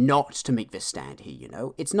not to make this stand here, you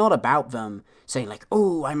know? It's not about them saying, like,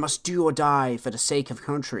 oh, I must do or die for the sake of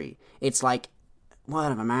country. It's like,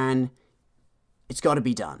 whatever, man. It's got to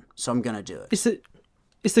be done, so I'm going to do it.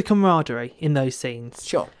 It's the camaraderie in those scenes.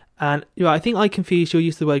 Sure. And I think I confused your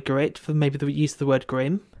use of the word grit for maybe the use of the word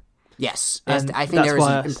grim. Yes. I think there is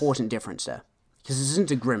an important difference there. Because this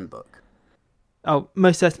isn't a grim book. Oh,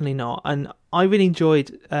 most certainly not. And I really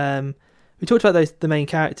enjoyed... we talked about the main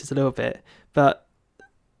characters a little bit, but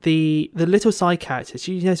the little side characters,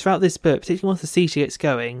 you know, throughout this book, particularly once the siege gets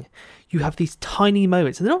going, you have these tiny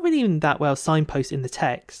moments, and they're not really even that well signposted in the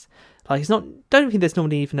text. Like, don't think there's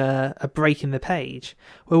normally even a break in the page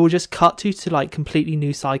where we'll just cut to like completely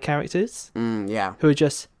new side characters. Yeah. Who are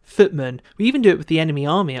just footmen. We even do it with the enemy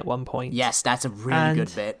army at one point. Yes, that's a really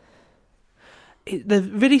good bit. They're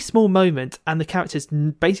really small moments, and the characters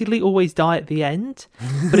basically always die at the end,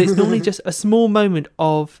 but it's normally just a small moment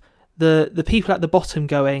of the people at the bottom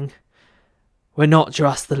going, we're not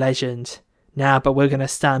just the legend, but we're going to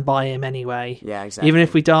stand by him anyway. Yeah, exactly. Even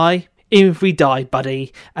if we die,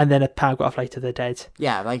 buddy, and then a paragraph later they're dead.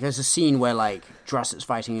 Yeah, like there's a scene where like Druss is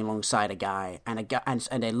fighting alongside a guy, and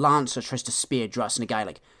a lancer tries to spear Druss, and a guy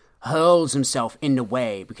like hurls himself in the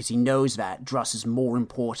way because he knows that Druss is more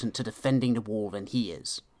important to defending the wall than he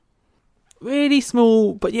is. Really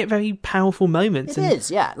small, but yet very powerful moments. It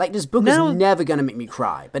is, yeah. Like this book is never going to make me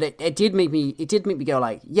cry, but it did make me go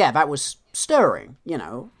like, yeah, that was stirring. You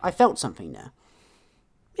know, I felt something there.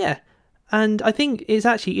 Yeah. And I think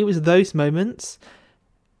it was those moments,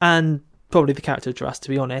 and probably the character of Druss, to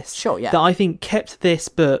be honest, sure, yeah, that I think kept this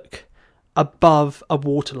book above a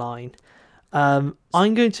waterline. I'm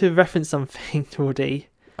going to reference something, Geordie.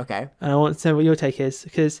 Okay. And I want to know what your take is,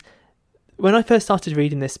 because when I first started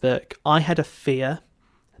reading this book, I had a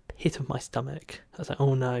pit of my stomach. I was like,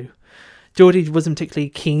 oh no. Geordie wasn't particularly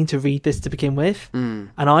keen to read this to begin with,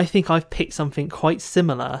 and I think I've picked something quite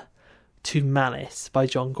similar to Malice by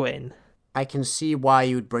John Gwynne. I can see why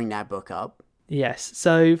you would bring that book up. Yes.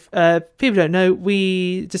 So, people don't know,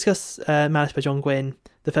 we discussed Malice by John Gwynne,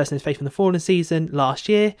 The First in His Faith in the Fallen season last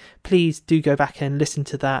year. Please do go back and listen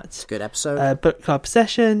to that. It's a good episode. Book club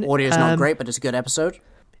session. Audio's not great, but it's a good episode.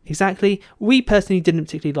 Exactly. We personally didn't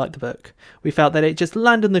particularly like the book. We felt that it just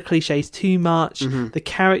landed on the cliches too much. Mm-hmm. The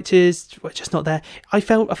characters were just not there. I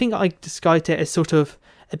think I described it as sort of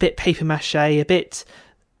a bit paper mache, a bit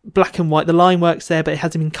black and white. The line works there, but it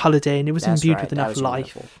hasn't been coloured in. It wasn't imbued with enough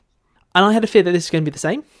life. Wonderful. And I had a fear that this is going to be the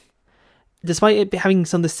same. Despite it having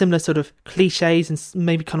some of the similar sort of cliches and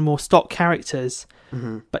maybe kind of more stock characters.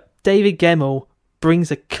 Mm-hmm. But David Gemmel brings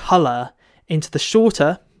a colour into the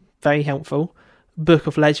shorter, very helpful, book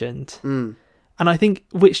of legend. And I think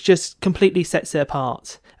which just completely sets it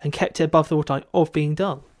apart and kept it above the waterline of being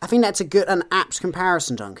done. I think that's a good and apt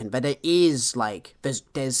comparison, Duncan, but it is like,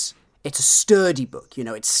 it's a sturdy book, you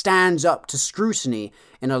know, it stands up to scrutiny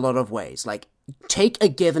in a lot of ways. Like, take a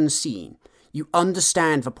given scene, you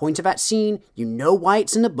understand the point of that scene, you know why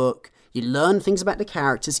it's in the book, you learn things about the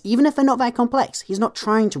characters, even if they're not that complex. He's not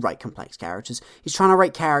trying to write complex characters, he's trying to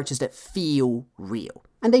write characters that feel real.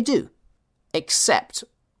 And they do. Except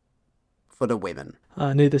for the women.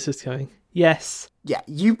 I knew this was coming. Yes. Yeah,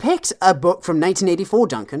 you picked a book from 1984,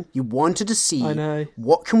 Duncan. You wanted to see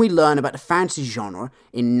what can we learn about the fantasy genre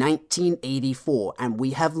in 1984, and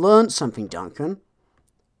we have learned something, Duncan.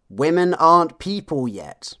 Women aren't people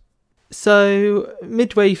yet. So,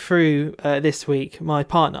 midway through this week, my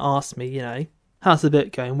partner asked me, how's the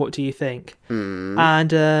book going? What do you think?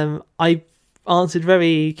 And I answered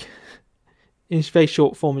in very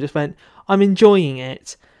short form, just went, I'm enjoying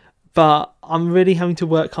it, but I'm really having to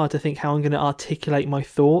work hard to think how I'm going to articulate my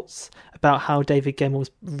thoughts about how David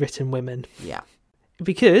Gemmel's written women. Yeah.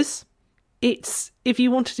 Because if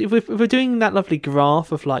we're doing that lovely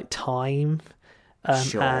graph of like time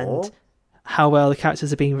and how well the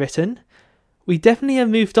characters are being written, we definitely have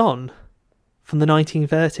moved on from the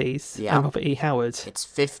 1930s and Robert E. Howard. It's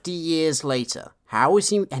 50 years later. How is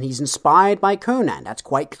he? And he's inspired by Conan, that's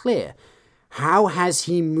quite clear. How has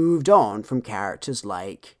he moved on from characters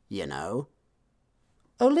like,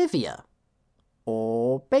 Olivia,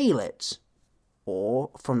 or Baylet, or,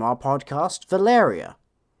 from our podcast, Valeria?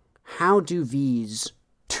 How do these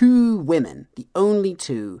two women, the only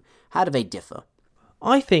two, how do they differ?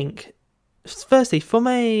 I think, firstly, from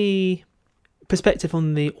a perspective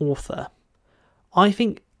on the author, I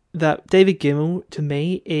think that David Gemmel, to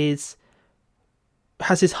me,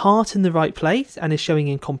 has his heart in the right place and is showing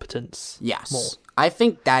incompetence. Yes. More. I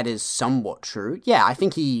think that is somewhat true. Yeah, I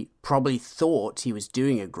think he probably thought he was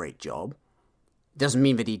doing a great job. Doesn't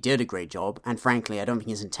mean that he did a great job, and frankly, I don't think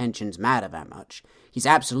his intentions matter that much. He's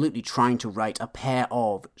absolutely trying to write a pair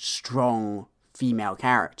of strong female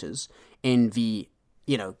characters in the,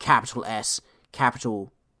 capital S,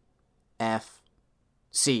 capital F,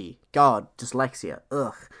 C. God, dyslexia.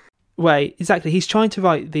 Ugh. Wait, exactly. He's trying to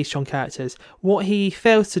write these strong characters. What he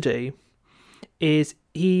fails to do is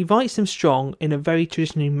he writes them strong in a very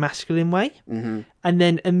traditionally masculine way, and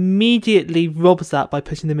then immediately robs that by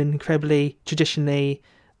putting them in incredibly traditionally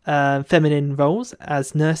feminine roles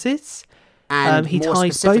as nurses. And he more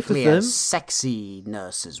ties specifically both of them as sexy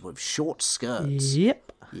nurses with short skirts.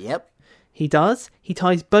 Yep. He does. He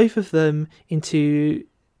ties both of them into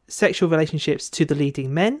sexual relationships to the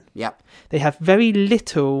leading men. Yep. They have very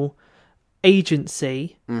little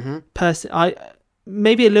agency.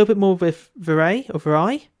 Maybe a little bit more with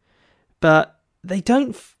Virai, but they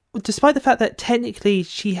don't. Despite the fact that technically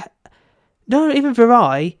even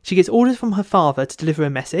Virai, she gets orders from her father to deliver a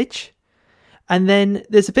message, and then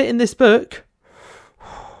there's a bit in this book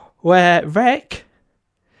where Rek,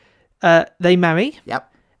 they marry.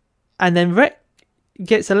 Yep. And then Rek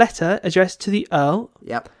gets a letter addressed to the Earl.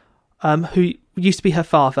 Yep. Who used to be her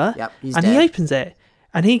father. Yep. And he opens it,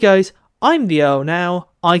 and he goes, I'm the Earl now,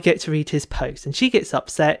 I get to read his post. And she gets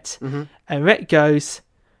upset, and Rhett goes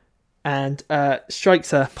and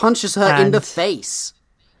strikes her. Punches her in the face.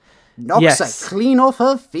 Knocks her clean off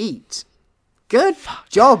her feet. Good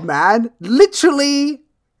job, man. Literally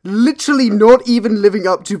not even living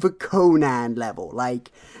up to the Conan level.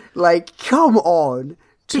 Like, come on.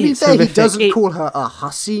 To be fair, he doesn't call her a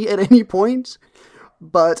hussy at any point.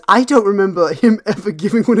 But I don't remember him ever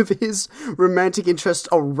giving one of his romantic interests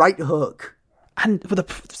a right hook. And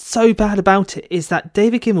what's so bad about it is that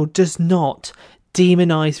David Gemmel does not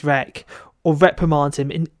demonise Rek or reprimand him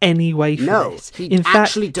in any way for this. He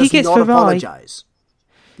actually does not apologise.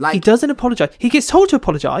 He doesn't apologise. He gets told to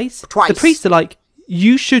apologise. Twice. The priests are like,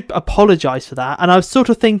 you should apologise for that. And I was sort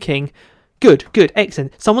of thinking, good,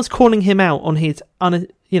 excellent. Someone's calling him out on his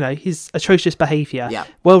his atrocious behaviour. Yeah.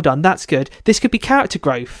 Well done, that's good. This could be character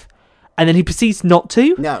growth. And then he proceeds not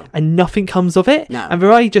to. No. And nothing comes of it. No. And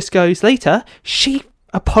Virai just goes later, she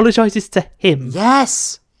apologises to him.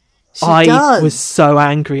 Yes. I was so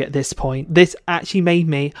angry at this point. This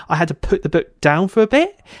actually I had to put the book down for a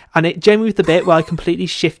bit. And it genuinely was the bit where I completely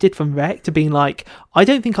shifted from Rek to being like, I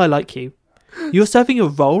don't think I like you. You're serving your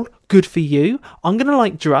role. Good for you. I'm going to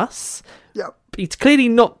like Druss. Yep. He's clearly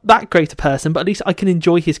not that great a person, but at least I can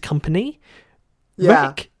enjoy his company. Yeah.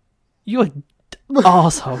 Rek, you're an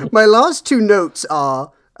arsehole. My last two notes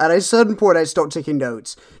are, at a certain point I stopped taking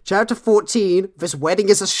notes. Chapter 14, this wedding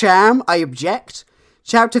is a sham, I object.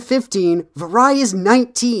 Chapter 15, Virai is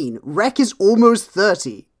 19, Rek is almost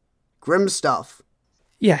 30. Grim stuff.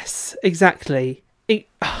 Yes, exactly.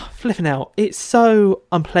 Flipping out. It's so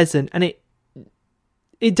unpleasant, and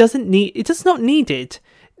it's not needed.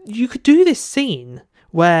 You could do this scene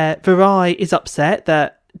where Virai is upset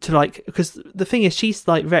because the thing is, she's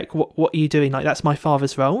like, Rek, what are you doing? Like, that's my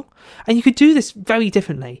father's role. And you could do this very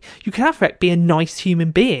differently. You could have Rek be a nice human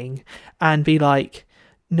being and be like,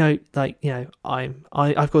 no, like,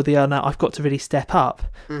 I've got the Earl now, I've got to really step up.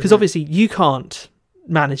 Because obviously you can't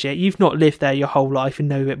manage it. You've not lived there your whole life and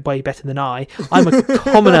know it way better than I. I'm a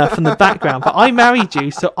commoner from the background, but I married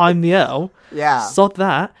you, so I'm the Earl. Yeah. Sod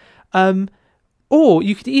that. Or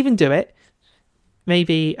you could even do it.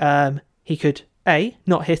 Maybe he could A,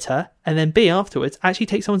 not hit her, and then B, afterwards, actually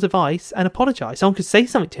take someone's advice and apologise. Someone could say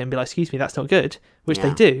something to him, be like, excuse me, that's not good, which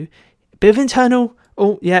they do. Bit of internal,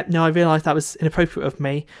 oh, yeah, no, I realised that was inappropriate of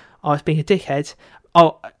me. I was being a dickhead.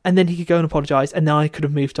 Oh, and then he could go and apologise, and then I could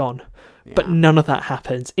have moved on. Yeah. But none of that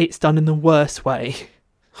happens. It's done in the worst way.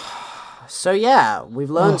 So yeah, we've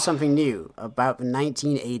learned something new about the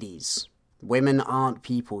 1980s. Women aren't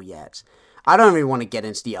people yet. I don't really want to get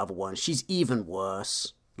into the other one. She's even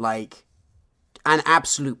worse. Like, an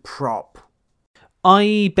absolute prop.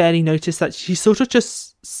 I barely noticed that she sort of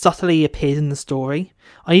just subtly appeared in the story.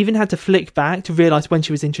 I even had to flick back to realise when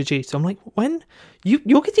she was introduced. I'm like, when?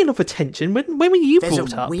 You're getting enough attention. When were you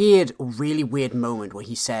brought up? There's a really weird moment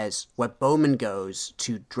where Bowman goes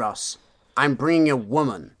to Druss, I'm bringing a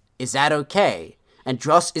woman. Is that okay? And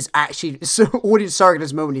Druss is actually so sorry at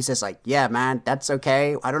this moment. He says, like, yeah, man, that's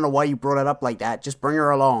okay. I don't know why you brought it up like that. Just bring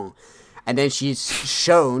her along. And then she's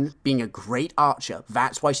shown being a great archer.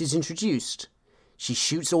 That's why she's introduced. She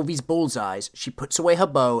shoots all these bullseyes, she puts away her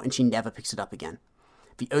bow, and she never picks it up again.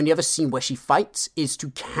 The only other scene where she fights is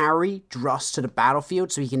to carry Druss to the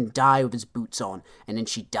battlefield so he can die with his boots on, and then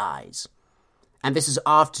she dies. And this is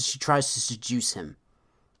after she tries to seduce him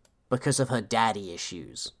because of her daddy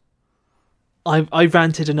issues. I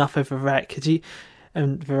ranted enough over Wreck.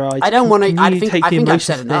 And Variety. I don't want to. I think I've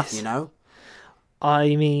said enough. You know.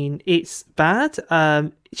 I mean, it's bad.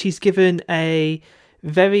 She's given a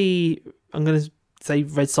very, I'm going to say,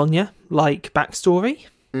 Red Sonja like backstory.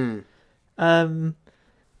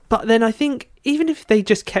 But then I think even if they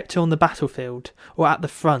just kept her on the battlefield or at the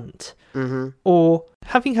front, or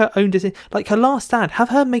having her own decision, like her last stand, have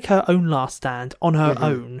her make her own last stand on her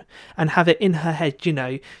own and have it in her head, you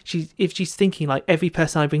know, if she's thinking like every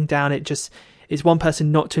person I bring down, it just is one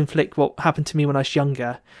person not to inflict what happened to me when I was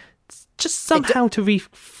younger. Just somehow to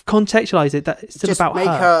recontextualize it, that it's still about her.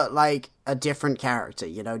 Just make her like a different character,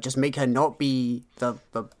 you know, just make her not be the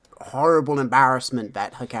horrible embarrassment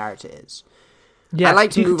that her character is. Yeah, I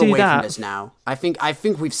like to move away from this now. I think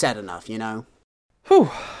we've said enough, you know.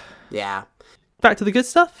 Whew. Yeah. Back to the good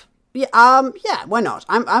stuff? Yeah, yeah, why not?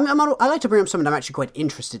 I like to bring up something I'm actually quite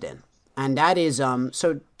interested in. And that is,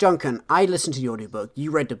 so Duncan, I listened to the audiobook,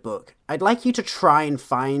 you read the book. I'd like you to try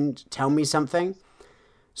and tell me something.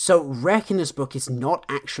 So Rek in this book is not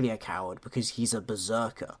actually a coward because he's a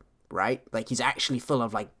berserker, right? Like, he's actually full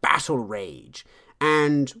of, like, battle rage.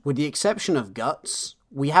 And with the exception of Guts,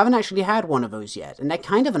 we haven't actually had one of those yet. And they're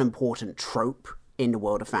kind of an important trope in the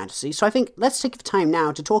world of fantasy. So I think let's take the time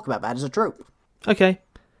now to talk about that as a trope. Okay.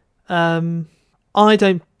 I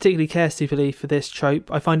don't particularly care superly for this trope.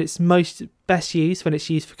 I find it's best used when it's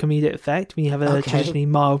used for comedic effect, when you have a traditionally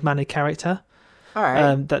mild-mannered character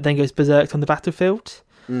that then goes berserk on the battlefield.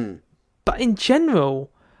 But in general,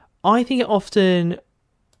 I think it often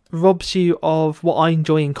robs you of what I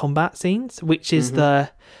enjoy in combat scenes, which is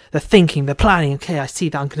the thinking, the planning. Okay, I see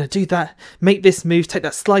that, I'm going to do that, make this move, take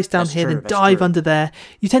that slice down here, then dive under there.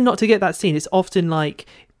 You tend not to get that scene. It's often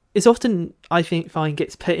I find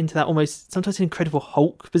gets put into that almost sometimes an Incredible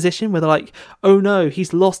Hulk position where they're like, oh no,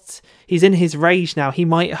 he's in his rage now, he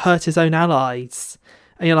might hurt his own allies.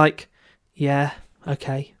 And you're like, yeah,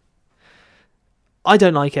 okay. I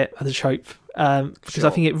don't like it as a trope because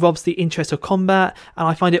I think it robs the interest of combat, and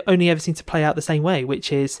I find it only ever seems to play out the same way,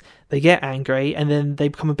 which is they get angry and then they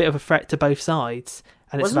become a bit of a threat to both sides.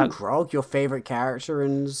 And Wasn't Grog your favourite character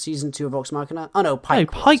in season 2 of Vox Machina? Oh no,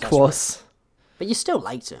 Pike was. Right. But you still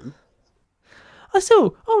liked him.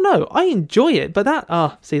 I enjoy it, but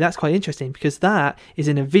that's quite interesting because that is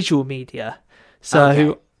in a visual media,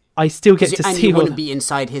 so I still get to see. And you wouldn't be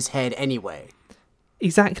inside his head anyway.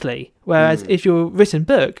 Exactly. Whereas if you're written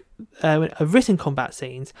book, written combat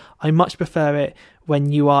scenes, I much prefer it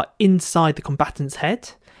when you are inside the combatant's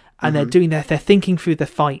head and they're thinking through the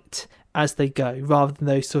fight as they go, rather than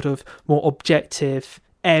those sort of more objective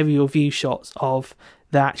aerial view shots of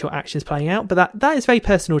the actual actions playing out. But that is very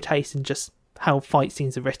personal taste in just how fight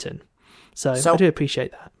scenes are written. So I do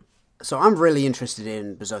appreciate that. So I'm really interested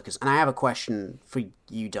in Berserkers, and I have a question for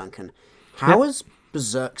you, Duncan. How is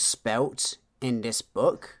Berserk spelt in this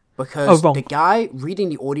book? Because the guy reading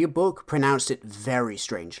the audiobook pronounced it very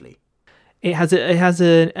strangely. It has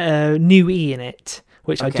a new E in it,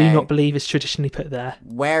 which I do not believe is traditionally put there.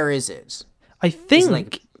 Where is it? I think... Is it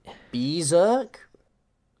like Berserk?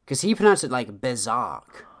 Because he pronounced it like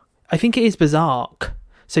Berserk. I think it is Berserk.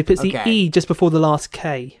 So he puts the E just before the last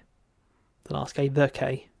K. The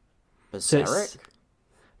K. Berserk?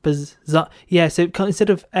 Yeah, so instead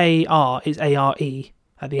of AR, it's ARE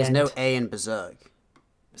at the end. There's no A in berserk.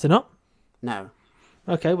 Is it not? No.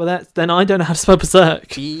 Okay, well then I don't know how to spell berserk.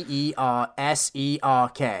 Berserk.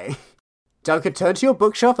 Duncan, turn to your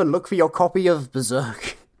bookshelf and look for your copy of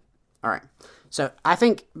Berserk. Alright, so I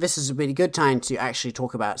think this is a really good time to actually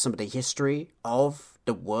talk about some of the history of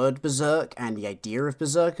the word berserk and the idea of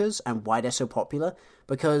berserkers and why they're so popular,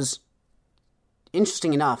 because,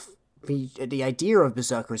 interesting enough, the idea of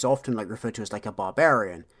berserker is often referred to as a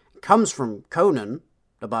barbarian. It comes from Conan,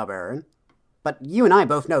 the barbarian, but you and I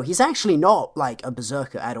both know he's actually not a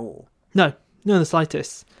berserker at all. No, not in the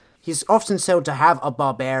slightest. He's often said to have a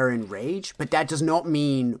barbarian rage, but that does not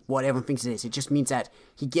mean what everyone thinks it is. It just means that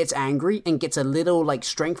he gets angry and gets a little,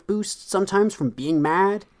 strength boost sometimes from being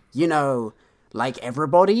mad. Like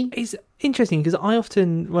everybody. It's interesting because I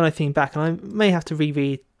often, when I think back, and I may have to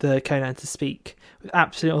reread the Conan to speak with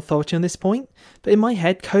absolute authority on this point, but in my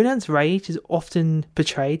head, Conan's rage is often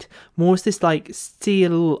portrayed more as this,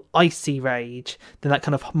 steel, icy rage than that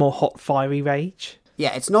kind of more hot, fiery rage.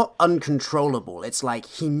 Yeah, it's not uncontrollable. It's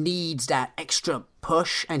he needs that extra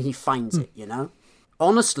push and he finds it,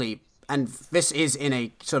 Honestly, and this is in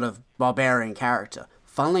a sort of barbarian character,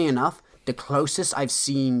 funnily enough, the closest I've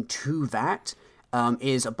seen to that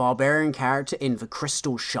is a barbarian character in the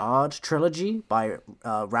Crystal Shard trilogy by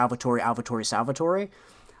Salvatore.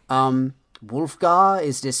 Wulfgar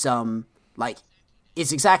is this,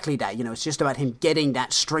 it's exactly that, it's just about him getting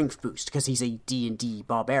that strength boost because he's a D&D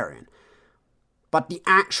barbarian. But the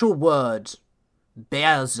actual word,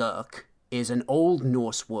 berserk, is an Old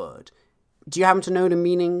Norse word. Do you happen to know the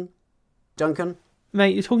meaning, Duncan?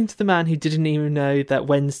 Mate, you're talking to the man who didn't even know that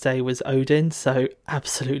Wednesday was Odin, so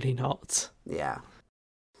absolutely not. Yeah.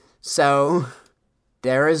 So,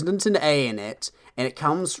 there isn't an A in it, and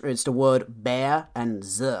it's the word bear and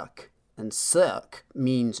zerk. And zerk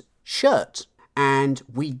means shirt. And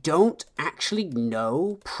we don't actually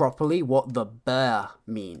know properly what the bear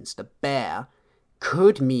means. The bear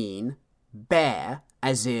could mean bare,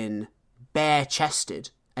 as in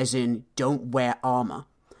bare-chested, as in don't wear armor.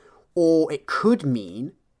 Or it could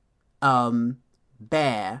mean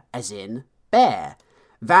bear, as in bear.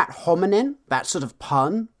 That hominin, that sort of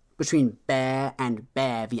pun between bear and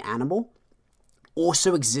bear, the animal,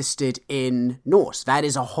 also existed in Norse. That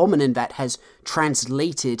is a hominin that has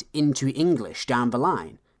translated into English down the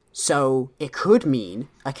line. So it could mean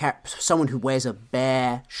someone who wears a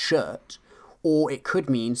bear shirt, or it could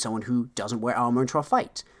mean someone who doesn't wear armor into a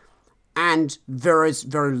fight. And there is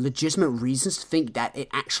very legitimate reasons to think that it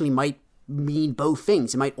actually might mean both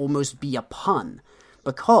things. It might almost be a pun,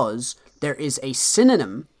 because there is a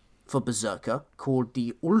synonym for berserker called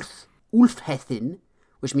the Ulfhethin,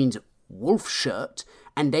 which means wolf shirt,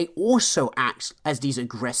 and they also act as these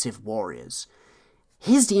aggressive warriors.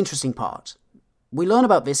 Here's the interesting part. We learn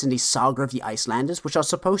about this in the Saga of the Icelanders, which are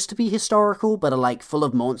supposed to be historical, but are full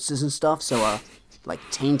of monsters and stuff, so are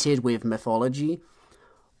tainted with mythology.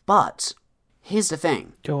 But here's the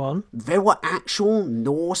thing. Go on. There were actual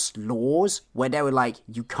Norse laws where they were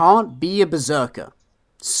you can't be a berserker.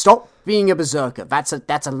 Stop being a berserker. That's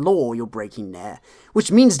a law you're breaking there.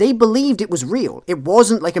 Which means they believed it was real. It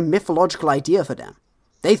wasn't a mythological idea for them.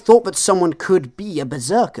 They thought that someone could be a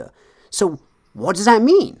berserker. So what does that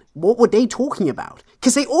mean? What were they talking about?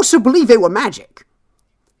 Because they also believed they were magic.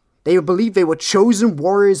 They believed they were chosen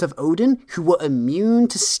warriors of Odin who were immune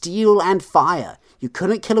to steel and fire. You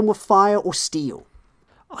couldn't kill them with fire or steel.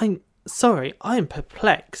 I'm sorry, I am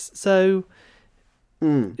perplexed. So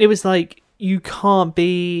it was you can't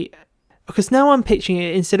be... Because now I'm picturing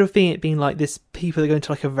it, instead of being this people that go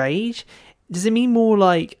into a rage, does it mean more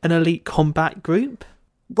an elite combat group?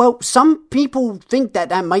 Well, some people think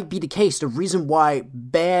that might be the case. The reason why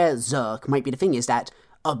berserk might be the thing is that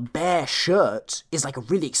a bear shirt is a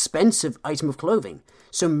really expensive item of clothing.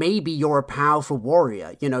 So maybe you're a powerful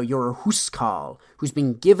warrior, you're a huskarl who's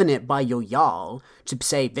been given it by your jarl to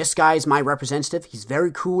say, this guy's my representative, he's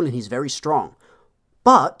very cool and he's very strong.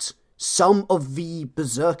 But some of the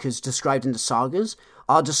berserkers described in the sagas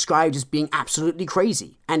are described as being absolutely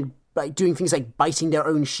crazy and doing things like biting their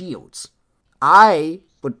own shields. I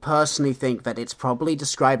would personally think that it's probably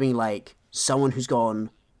describing someone who's gone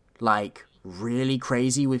really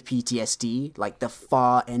crazy with PTSD, the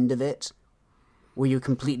far end of it, where you're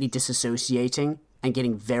completely disassociating and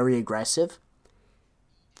getting very aggressive.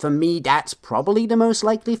 For me, that's probably the most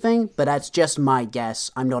likely thing, but that's just my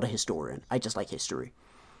guess. I'm not a historian. I just like history.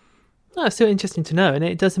 No, it's still interesting to know, and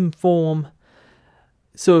it does inform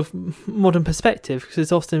sort of modern perspective, because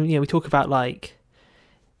it's often, we talk about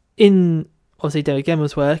in obviously David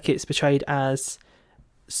Gemmel's work, it's portrayed as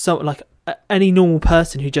any normal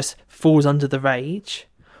person who just falls under the rage,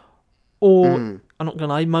 or I'm not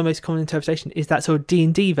gonna lie, my most common interpretation is that sort of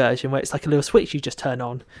D&D version where it's like a little switch you just turn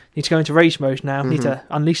on. You need to go into rage mode now. Need to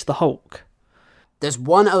unleash the Hulk. There's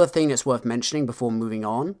one other thing that's worth mentioning before moving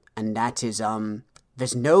on, and that is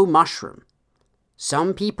there's no mushroom.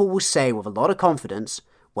 Some people will say with a lot of confidence,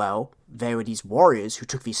 well, there were these warriors who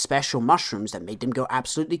took these special mushrooms that made them go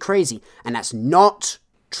absolutely crazy, and that's not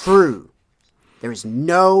true. There is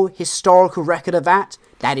no historical record of that.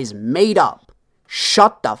 That is made up.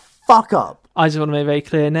 Shut the fuck up. I just want to make very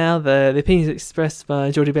clear now, the opinions expressed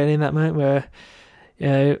by Geordie in that moment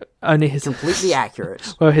were, only his... completely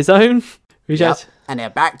accurate. Were his own. Yep. And they're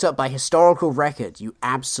backed up by historical record, you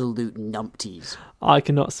absolute numpties. I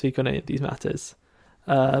cannot speak on any of these matters.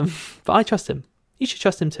 But I trust him. You should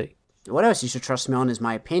trust him too. What else you should trust me on is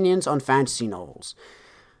my opinions on fantasy novels.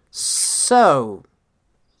 So,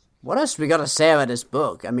 what else we got to say about this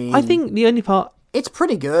book? I mean... I think the only part... It's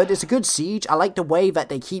pretty good. It's a good siege. I like the way that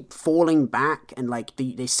they keep falling back and like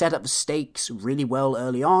they set up the stakes really well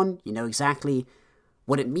early on. You know exactly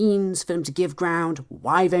what it means for them to give ground,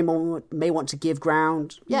 why they may want to give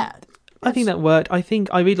ground. Yeah. I think that worked. I think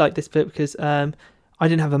I really liked this bit because I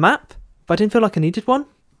didn't have a map, but I didn't feel like I needed one.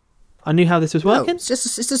 I knew how this was working. No, it's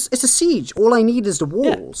a siege. All I need is the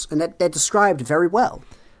walls, and they're described very well.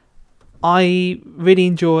 I really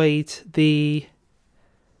enjoyed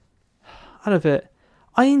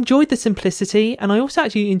I enjoyed the simplicity, and I also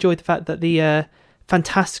actually enjoyed the fact that the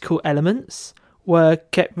fantastical elements were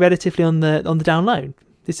kept relatively on the down low.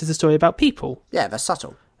 This is a story about people. Yeah, they're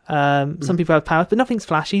subtle. Some people have powers, but nothing's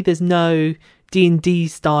flashy. There's no D&D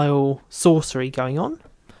style sorcery going on.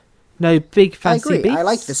 No big fancy beasts. I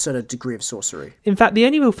like this sort of degree of sorcery. In fact, the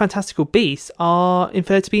only real fantastical beasts are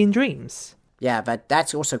inferred to be in dreams. Yeah, but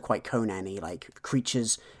that's also quite Conan-y, like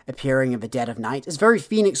creatures appearing in the dead of night. It's very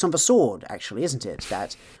Phoenix on the Sword, actually, isn't it?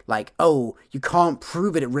 That, like, oh, you can't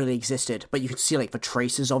prove it really existed, but you can see, like, the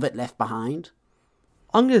traces of it left behind.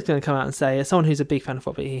 I'm just going to come out and say, as someone who's a big fan of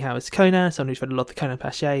what he has Conan, someone who's read a lot of the Conan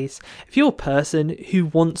pages, if you're a person who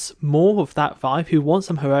wants more of that vibe, who wants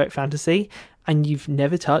some heroic fantasy, and you've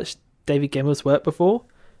never touched David Gemmel's work before,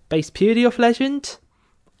 based purely off legend,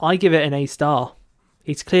 I give it an A star.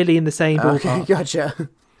 He's clearly in the same ballpark. Okay, gotcha.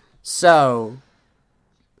 So,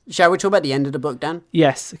 shall we talk about the end of the book, Dan?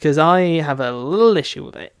 Yes, because I have a little issue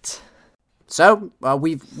with it. So, I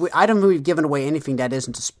don't think we've given away anything that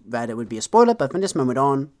it would be a spoiler, but from this moment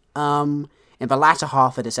on, in the latter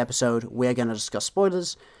half of this episode, we're going to discuss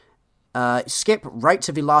spoilers. Skip right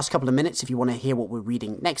to the last couple of minutes if you want to hear what we're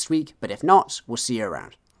reading next week, but if not, we'll see you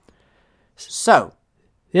around. So,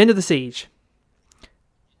 the end of the siege.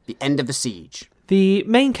 The end of the siege. The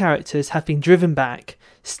main characters have been driven back,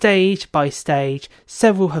 stage by stage.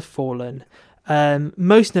 Several have fallen.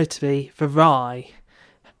 Most notably, Varai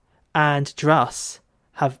and Druss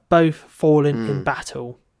have both fallen in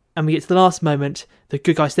battle. And we get to the last moment, the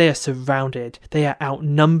good guys, they are surrounded. They are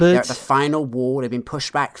outnumbered. They're at the final wall. They've been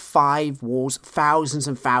pushed back 5 walls. Thousands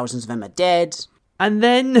and thousands of them are dead. And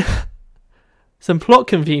then some plot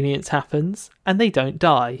convenience happens, and they don't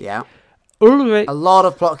die. Yeah. Ulrich... A lot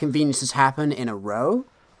of plot conveniences happen in a row.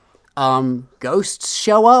 Ghosts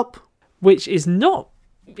show up. Which is not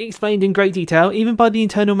explained in great detail, even by the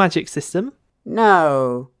internal magic system.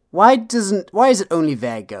 No. Why is it only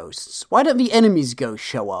their ghosts? Why don't the enemy's ghosts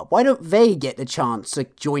show up? Why don't they get the chance to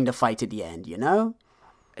join the fight at the end, you know?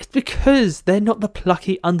 It's because they're not the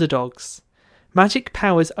plucky underdogs. Magic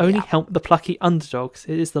powers only help the plucky underdogs.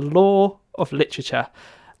 It is the law of literature.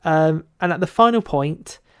 And at the final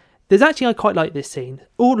point, I quite like this scene.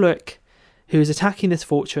 Ulrich, who is attacking this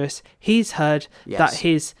fortress, he's heard that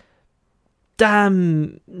his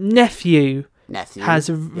damn nephew has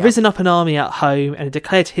risen up an army at home and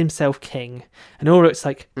declared himself king. And Ulrich's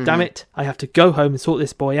like, damn it, I have to go home and sort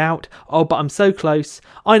this boy out. Oh, but I'm so close.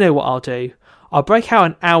 I know what I'll do. I'll break out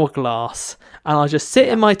an hourglass and I'll just sit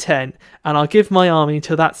in my tent and I'll give my army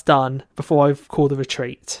until that's done before I call the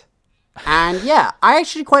retreat. And yeah, I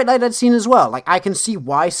actually quite like that scene as well. Like, I can see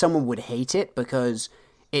why someone would hate it because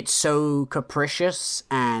it's so capricious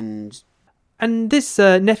and... And this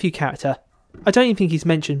nephew character, I don't even think he's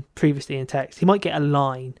mentioned previously in text. He might get a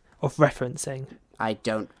line of referencing. I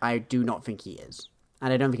do not think he is.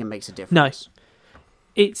 And I don't think it makes a difference. No.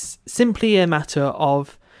 It's simply a matter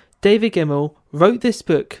of David Gemmel wrote this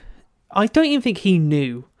book. I don't even think he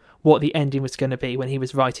knew what the ending was going to be when he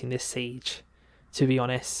was writing this siege, to be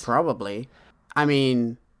honest. Probably. I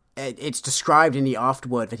mean, it's described in the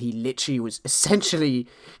afterword that he literally was essentially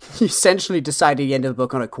decided the end of the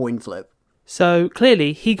book on a coin flip. So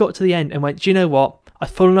clearly he got to the end and went, do you know what? I've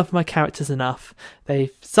fallen off my characters enough.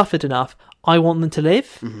 They've suffered enough. I want them to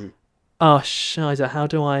live. Mm-hmm. Oh, Shiza, how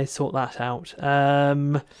do I sort that out?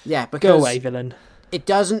 Yeah, because go away, villain. It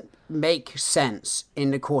doesn't make sense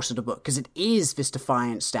in the course of the book, because it is this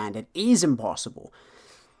defiant stand. It is impossible.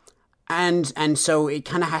 And so it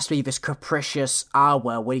kind of has to be this capricious,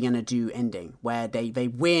 well, what are you going to do ending, where they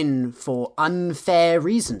win for unfair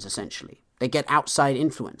reasons, essentially. They get outside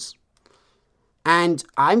influence. And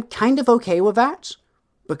I'm kind of okay with that,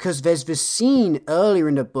 because there's this scene earlier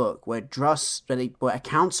in the book where where a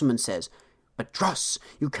councilman says, "But Druss,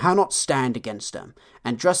 you cannot stand against them."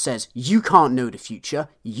 And Druss says, "You can't know the future.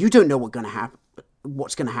 You don't know what's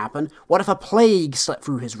going to happen. What if a plague slipped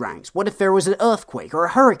through his ranks? What if there was an earthquake or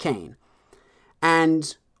a hurricane?"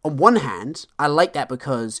 And on one hand, I like that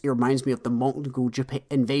because it reminds me of the Mongol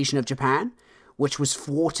invasion of Japan, which was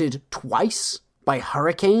thwarted twice by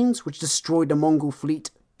hurricanes, which destroyed the Mongol fleet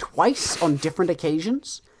twice on different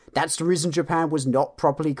occasions. That's the reason Japan was not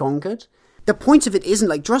properly conquered. The point of it isn't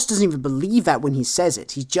like Druss doesn't even believe that when he says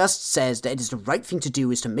it. He just says that it is the right thing to do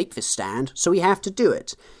is to make this stand, so we have to do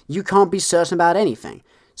it. You can't be certain about anything.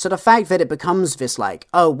 So the fact that it becomes this like,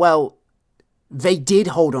 oh, well, they did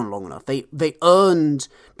hold on long enough. They earned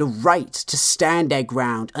the right to stand their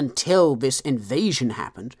ground until this invasion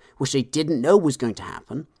happened, which they didn't know was going to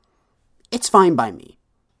happen. It's fine by me.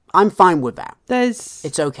 I'm fine with that.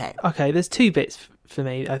 It's okay. Okay, there's two bits for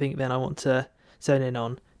me, I think, then I want to zone in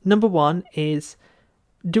on. Number one is,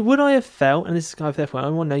 would I have felt, and this is kind of therefore, I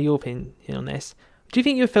want to know your opinion on this, do you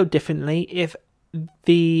think you have felt differently if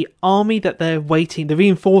the army that they're waiting, the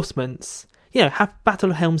reinforcements, have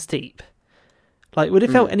Battle of Helm's Deep? Like, would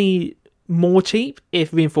it felt any more cheap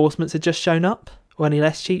if reinforcements had just shown up? Or any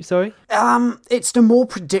less cheap, sorry? It's the more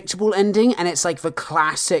predictable ending, and it's like the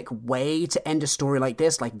classic way to end a story like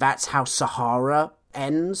this. Like, that's how Sahara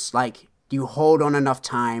ends. Like, you hold on enough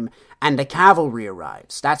time, and the cavalry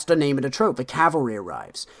arrives. That's the name of the trope. The cavalry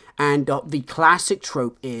arrives. And the classic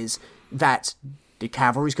trope is that the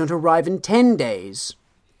cavalry's going to arrive in 10 days,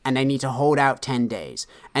 and they need to hold out 10 days.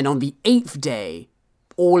 And on the 8th day,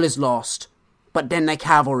 all is lost. But then the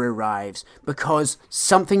cavalry arrives because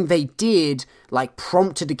something they did, like,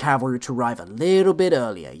 prompted the cavalry to arrive a little bit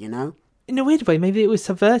earlier, In a weird way, maybe it was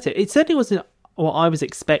subverted. It certainly wasn't what I was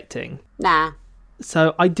expecting. Nah.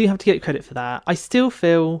 So I do have to get credit for that. I still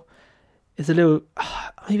feel it's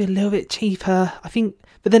maybe a little bit cheaper, I think.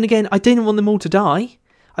 But then again, I didn't want them all to die.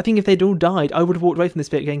 I think if they'd all died, I would have walked away from this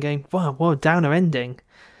bit again going, wow, downer ending.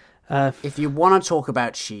 If you want to talk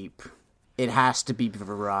about cheap, it has to be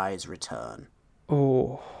Varai's return.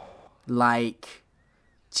 Oh. Like,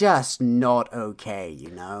 just not okay,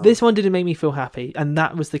 This one didn't make me feel happy, and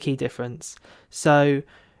that was the key difference. So,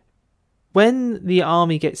 when the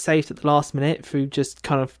army gets saved at the last minute through just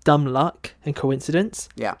kind of dumb luck and coincidence,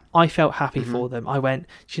 I felt happy for them. I went,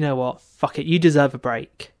 do you know what? Fuck it, you deserve a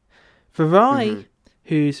break. Varai,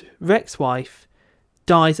 who's Rek's wife,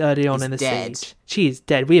 dies early on in the siege. She is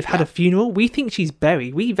dead. We have had a funeral. We think she's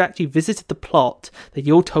buried. We've actually visited the plot that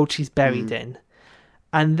you're told she's buried in.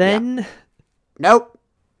 And then... Nope.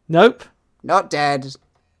 Nope. Not dead.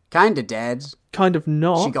 Kinda dead. Kind of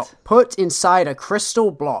not. She got put inside a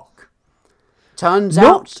crystal block. Turns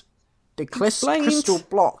out the crystal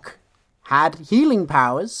block had healing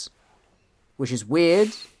powers, which is weird.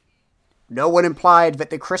 No one implied that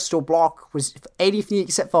the crystal block was anything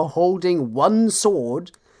except for holding one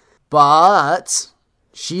sword. But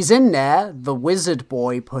she's in there. The wizard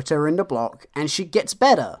boy put her in the block, and she gets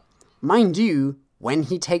better. Mind you, when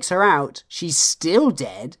he takes her out, she's still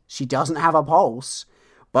dead. She doesn't have a pulse,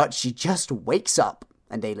 but she just wakes up,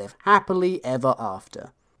 and they live happily ever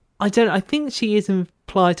after. I think she is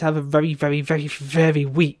implied to have a very, very, very, very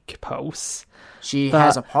weak pulse. She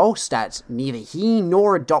has a pulse that neither he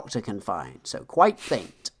nor a doctor can find, so quite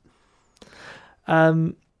faint.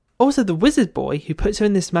 Also, the wizard boy who puts her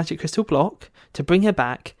in this magic crystal block to bring her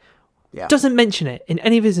back doesn't mention it in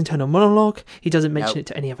any of his internal monologue. He doesn't mention it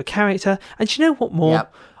to any other character. And you know what more?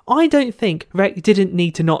 I don't think Rek didn't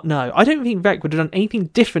need to not know. I don't think Rek would have done anything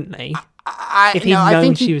differently if he'd known I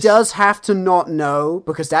think he was... does have to not know,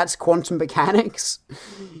 because that's quantum mechanics.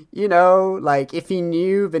 Like, if he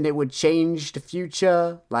knew, then it would change the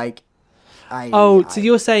future. Like, so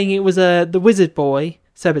you're saying it was the wizard boy,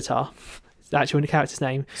 Servitor, the actual character's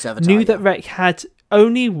name, knew that Rek had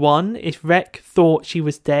only won if Rek thought she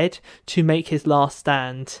was dead to make his last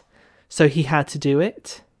stand. So he had to do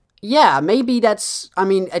it? Yeah, maybe it's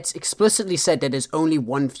explicitly said that there's only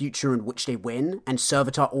one future in which they win, and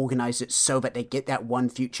Servitor organized it so that they get that one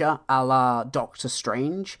future, a la Doctor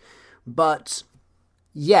Strange. But,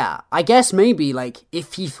 yeah, I guess maybe, like,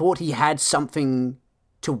 if he thought he had something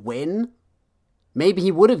to win, maybe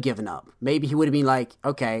he would have given up. Maybe he would have been like,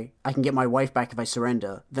 okay, I can get my wife back if I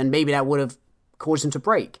surrender. Then maybe that would have caused him to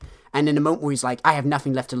break. And in a moment where he's like, I have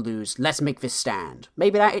nothing left to lose, let's make this stand.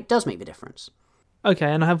 Maybe that it does make the difference. Okay,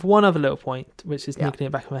 and I have one other little point, which is niggling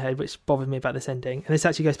it back in my head, which bothered me about this ending. And this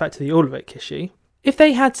actually goes back to the Ulrich issue. If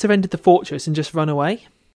they had surrendered the fortress and just run away,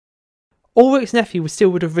 Ulrich's nephew still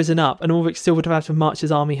would have risen up, and Ulrich still would have had to march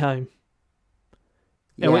his army home.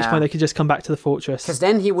 At which point they could just come back to the fortress. Because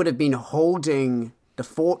then he would have been holding the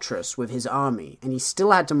fortress with his army, and he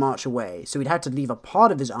still had to march away, so he'd had to leave a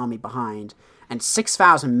part of his army behind, and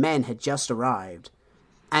 6,000 men had just arrived.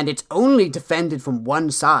 And it's only defended from one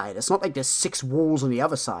side. It's not like there's 6 walls on the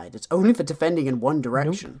other side. It's only for defending in one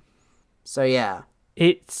direction. Nope. So yeah.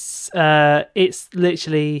 It's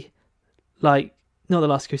literally like, not The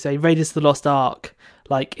Last Crusade, Raiders of the Lost Ark.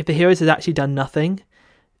 Like, if the heroes had actually done nothing,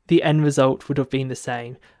 the end result would have been the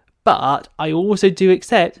same. But I also do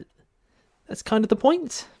accept that's kind of the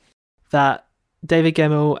point that David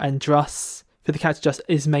Gemmel and Druss, for the character Druss,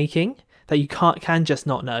 is making, that you can just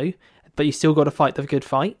not know, but you still got to fight the good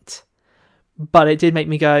fight. But it did make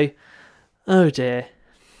me go, oh dear.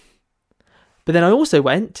 But then I also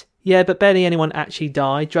went, yeah, but barely anyone actually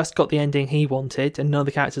died. Druss got the ending he wanted, and none of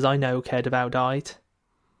the characters I know cared about died.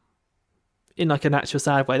 In like a natural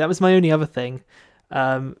sad way. That was my only other thing.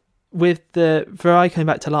 With the Varai coming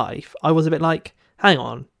back to life, I was a bit like, hang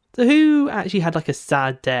on, so who actually had like a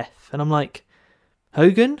sad death? And I'm like,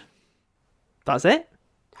 Hogan? That's it?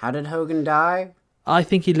 How did Hogan die? I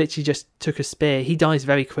think he literally just took a spear. He dies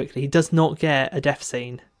very quickly. He does not get a death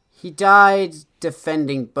scene. He died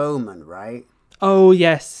defending Bowman, right? Oh,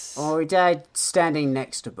 yes. Or he died standing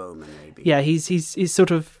next to Bowman, maybe. Yeah, he's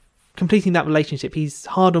sort of completing that relationship. He's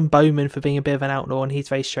hard on Bowman for being a bit of an outlaw, and he's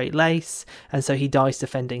very straight-laced, and so he dies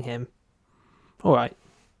defending him. All right.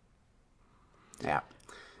 Yeah.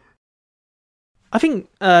 I think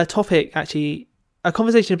topic, actually, a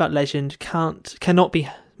conversation about legend cannot be...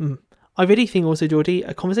 I really think also, Geordie,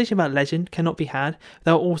 a conversation about legend cannot be had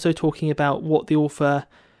without also talking about what the author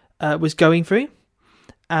was going through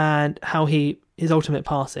and how his ultimate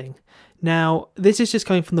passing. Now, this is just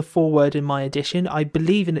coming from the foreword in my edition. I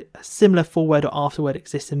believe in a similar foreword or afterword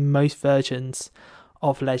exists in most versions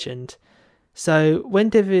of Legend. So when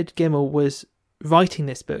David Gemmel was writing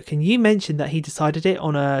this book, and you mentioned that he decided it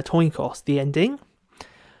on a coin toss, the ending.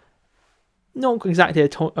 Not exactly a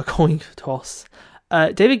coin toss.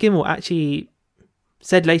 David Gemmel actually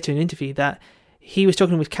said later in an interview that he was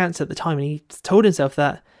struggling with cancer at the time, and he told himself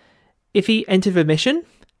that if he entered remission,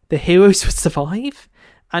 the heroes would survive,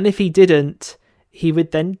 and if he didn't, he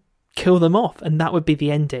would then kill them off, and that would be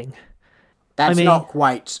the ending. That's not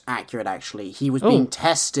quite accurate, actually. He was being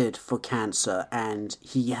tested for cancer, and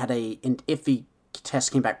he had if the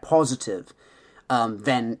test came back positive,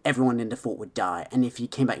 then everyone in the fort would die, and if he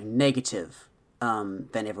came back negative, then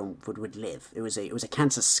everyone would live. It was a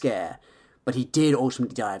cancer scare, but he did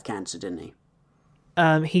ultimately die of cancer, didn't he?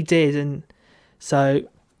 He did, and so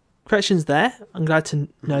corrections there. I'm glad to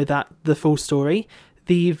know that the full story.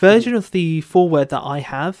 The version of the foreword that I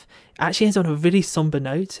have actually ends on a really somber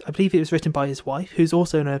note. I believe it was written by his wife, who's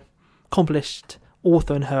also an accomplished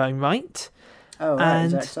author in her own right. Oh, right,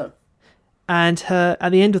 is that so? And at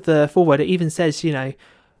the end of the foreword, it even says,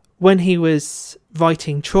 when he was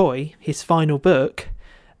writing Troy, his final book,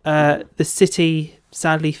 the city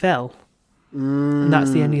sadly fell. And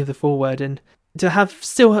that's the ending of the foreword. And to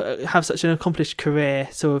still have such an accomplished career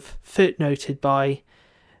sort of footnoted by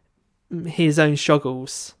his own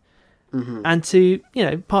struggles, and to,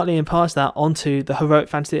 partly impart that onto the heroic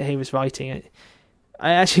fantasy that he was writing, it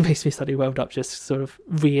actually makes me slightly welled up just sort of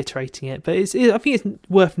reiterating it. But I think it's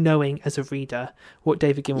worth knowing as a reader what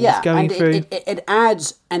David Gemmel was going through. It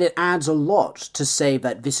adds a lot to say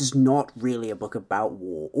that this is not really a book about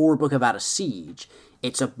war or a book about a siege.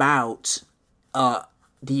 It's about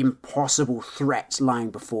the impossible threat lying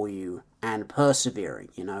before you and persevering,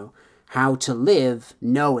 how to live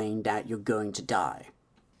knowing that you're going to die.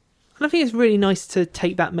 And I think it's really nice to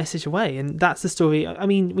take that message away, and that's the story. I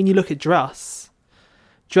mean, when you look at Druss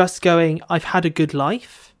going, I've had a good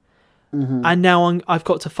life, and now I've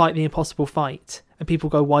got to fight the impossible fight. And people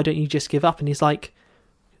go, why don't you just give up? And he's like,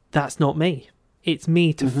 that's not me. It's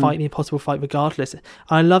me to fight the impossible fight regardless.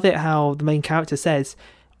 I love it how the main character says,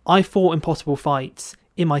 I fought impossible fights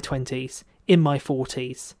in my 20s, in my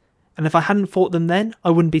 40s. And if I hadn't fought them then, I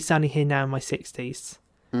wouldn't be standing here now in my 60s.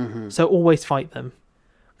 So always fight them.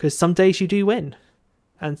 Because some days you do win.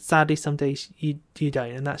 And sadly, some days you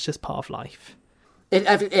don't. And that's just part of life.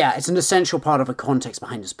 It's an essential part of the context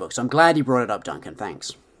behind this book. So I'm glad you brought it up, Duncan.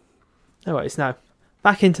 Thanks. No worries. Now,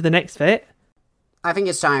 back into the next bit. I think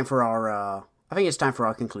it's time for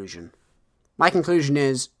our conclusion. My conclusion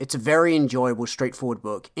is it's a very enjoyable, straightforward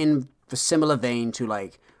book in the similar vein to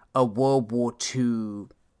like a World War II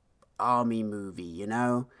army movie, you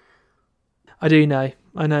know? I do know.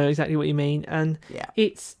 I know exactly what you mean, and Yeah.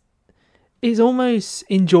 it's almost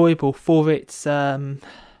enjoyable for its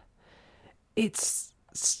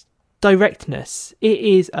directness. It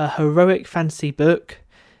is a heroic fantasy book,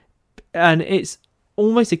 and it's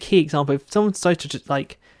almost a key example. If someone started to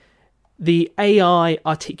like the AI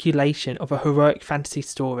articulation of a heroic fantasy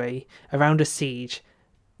story around a siege,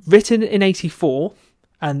 written in '84.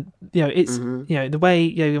 And, it's, the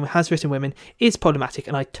way has written women is problematic,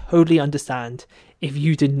 and I totally understand if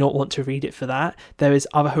you did not want to read it for that. There is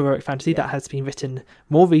other heroic fantasy that has been written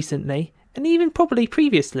more recently, and even probably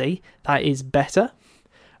previously, that is better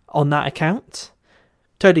on that account.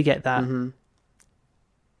 Totally get that. Mm-hmm.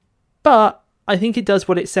 But I think it does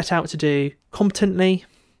what it set out to do competently,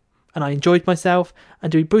 and I enjoyed myself,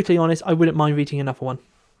 and to be brutally honest, I wouldn't mind reading another one.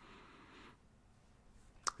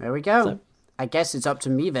 There we go. So, I guess it's up to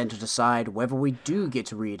me then to decide whether we do get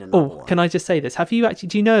to read another one. Can I just say this? Do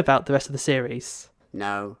you know about the rest of the series?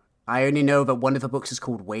 No. I only know that one of the books is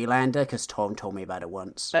called Waylander because Tom told me about it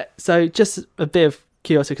once. So just a bit of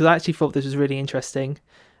curiosity, because I actually thought this was really interesting.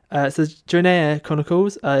 So Geordie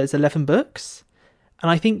Chronicles is 11 books,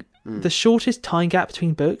 and I think the shortest time gap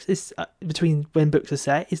between books is between when books are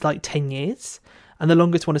set is like 10 years, and the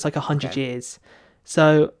longest one is like 100 years.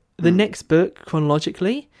 So the next book,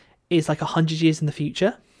 chronologically, is like 100 years in the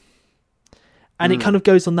future, and it kind of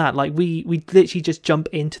goes on that. Like we literally just jump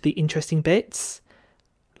into the interesting bits,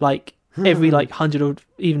 like every like 100 or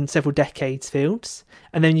even several decades fields,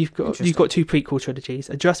 and then you've got two prequel trilogies: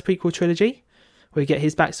 a Just prequel trilogy, where you get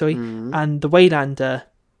his backstory, and the Waylander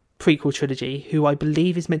prequel trilogy, who I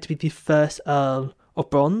believe is meant to be the first Earl of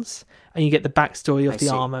Bronze, and you get the backstory of the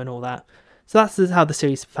armor and all that. So that's how the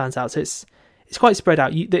series pans out. So it's quite spread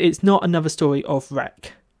out. It's not another story of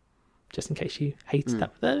Wreck. Just in case you hated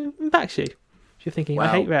that back you. If you're thinking, I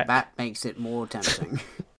hate Wreck. That makes it more tempting.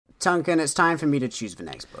 Duncan, it's time for me to choose the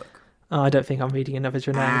next book. Oh, I don't think I'm reading another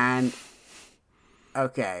Geordie. And,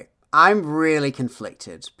 okay, I'm really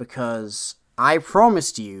conflicted because I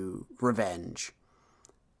promised you revenge,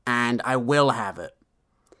 and I will have it.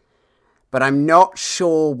 But I'm not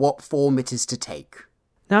sure what form it is to take.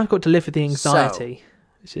 Now I've got to live with the anxiety,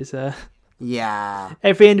 which is... Yeah.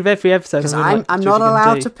 Every end of every episode. Because I'm not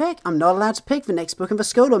allowed to pick. I'm not allowed to pick the next book in the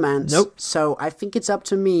Scholomance. Nope. So I think it's up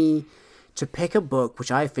to me to pick a book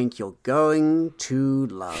which I think you're going to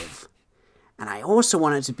love. And I also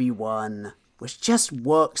want it to be one which just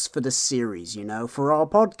works for the series, for our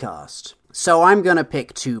podcast. So I'm going to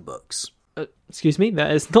pick 2 books. Excuse me, that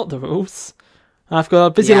is not the rules. I've got a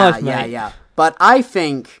busy life, mate. Yeah. But I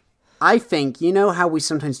think, you know how we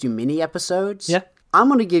sometimes do mini episodes? Yeah. I'm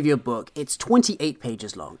going to give you a book. It's 28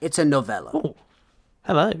 pages long. It's a novella. Oh,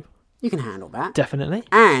 hello. You can handle that. Definitely.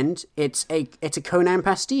 And it's a Conan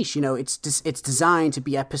pastiche. It's designed to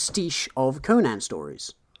be a pastiche of Conan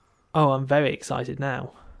stories. Oh, I'm very excited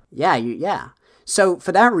now. Yeah. So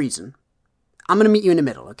for that reason, I'm going to meet you in the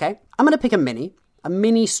middle, okay? I'm going to pick a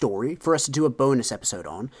mini story for us to do a bonus episode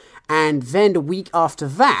on. And then the week after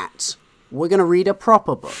that, we're going to read a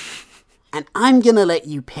proper book. And I'm going to let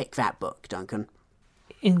you pick that book, Duncan.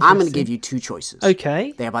 I'm going to give you 2 choices.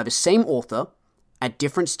 Okay. They are by the same author at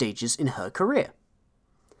different stages in her career.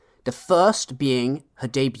 The first being her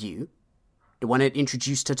debut, the one that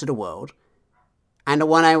introduced her to the world, and the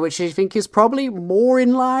one which I think is probably more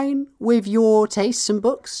in line with your tastes in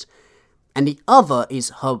books. And the other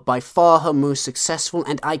is by far her most successful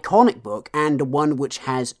and iconic book, and the one which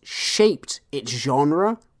has shaped its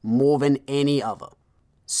genre more than any other.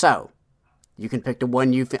 So, you can pick the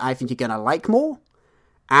one I think you're going to like more,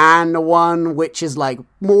 and the one which is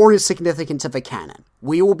more significant to the canon.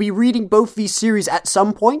 We will be reading both these series at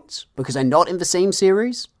some point, because they're not in the same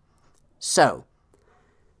series. So,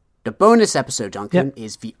 the bonus episode, Duncan,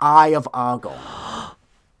 is The Eye of Argon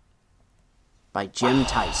by Jim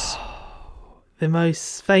Tice. The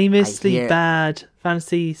most famously bad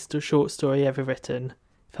fantasy short story ever written,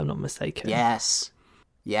 if I'm not mistaken. Yes,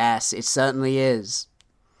 it certainly is.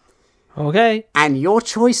 Okay. And your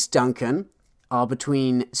choice, Duncan, are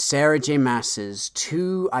between Sarah J. Maas's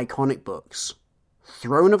 2 iconic books,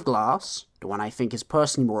 Throne of Glass, the one I think is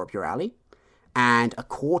personally more up your alley, and A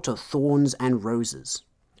Court of Thorns and Roses.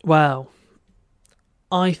 Well,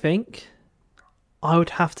 I think I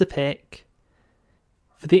would have to pick,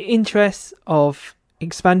 for the interest of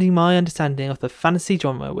expanding my understanding of the fantasy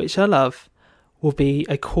genre, which I love, will be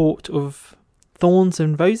A Court of Thorns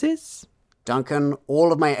and Roses. Duncan,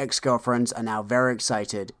 all of my ex-girlfriends are now very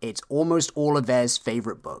excited. It's almost all of theirs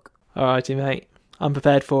favourite book. Alrighty, mate. I'm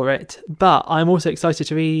prepared for it. But I'm also excited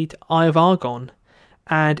to read Eye of Argon.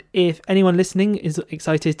 And if anyone listening is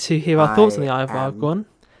excited to hear our thoughts on the Eye of Argon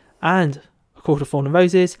and A Court of Thorn and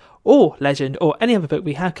Roses, or Legend, or any other book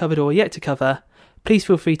we have covered or yet to cover, please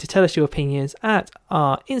feel free to tell us your opinions at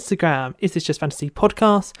our Instagram, Is This Just Fantasy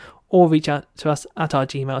Podcast, or reach out to us at our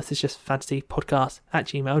Gmail, Is This Just Fantasy Podcast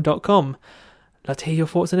 @gmail.com. Love to hear your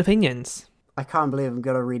thoughts and opinions. I can't believe I'm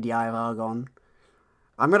going to read The Eye of Argon.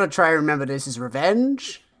 I'm going to try and remember this is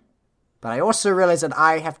revenge, but I also realize that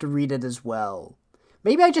I have to read it as well.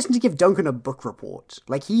 Maybe I just need to give Duncan a book report.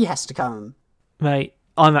 Like, he has to come. Mate,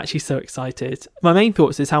 I'm actually so excited. My main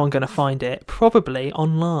thoughts is how I'm going to find it. Probably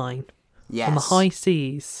online. Yes. On the high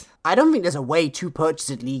seas. I don't think there's a way to purchase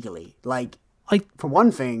it legally. Like, for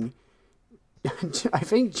one thing, I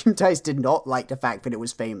think Jim Tice did not like the fact that it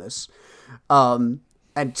was famous. And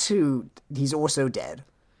two, he's also dead.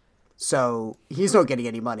 So, he's not getting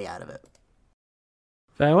any money out of it.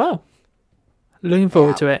 Very well. Looking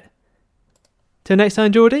forward to it. Till next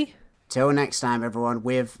time, Geordie. Till next time, everyone,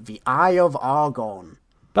 with The Eye of Argon.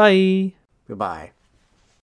 Bye. Goodbye.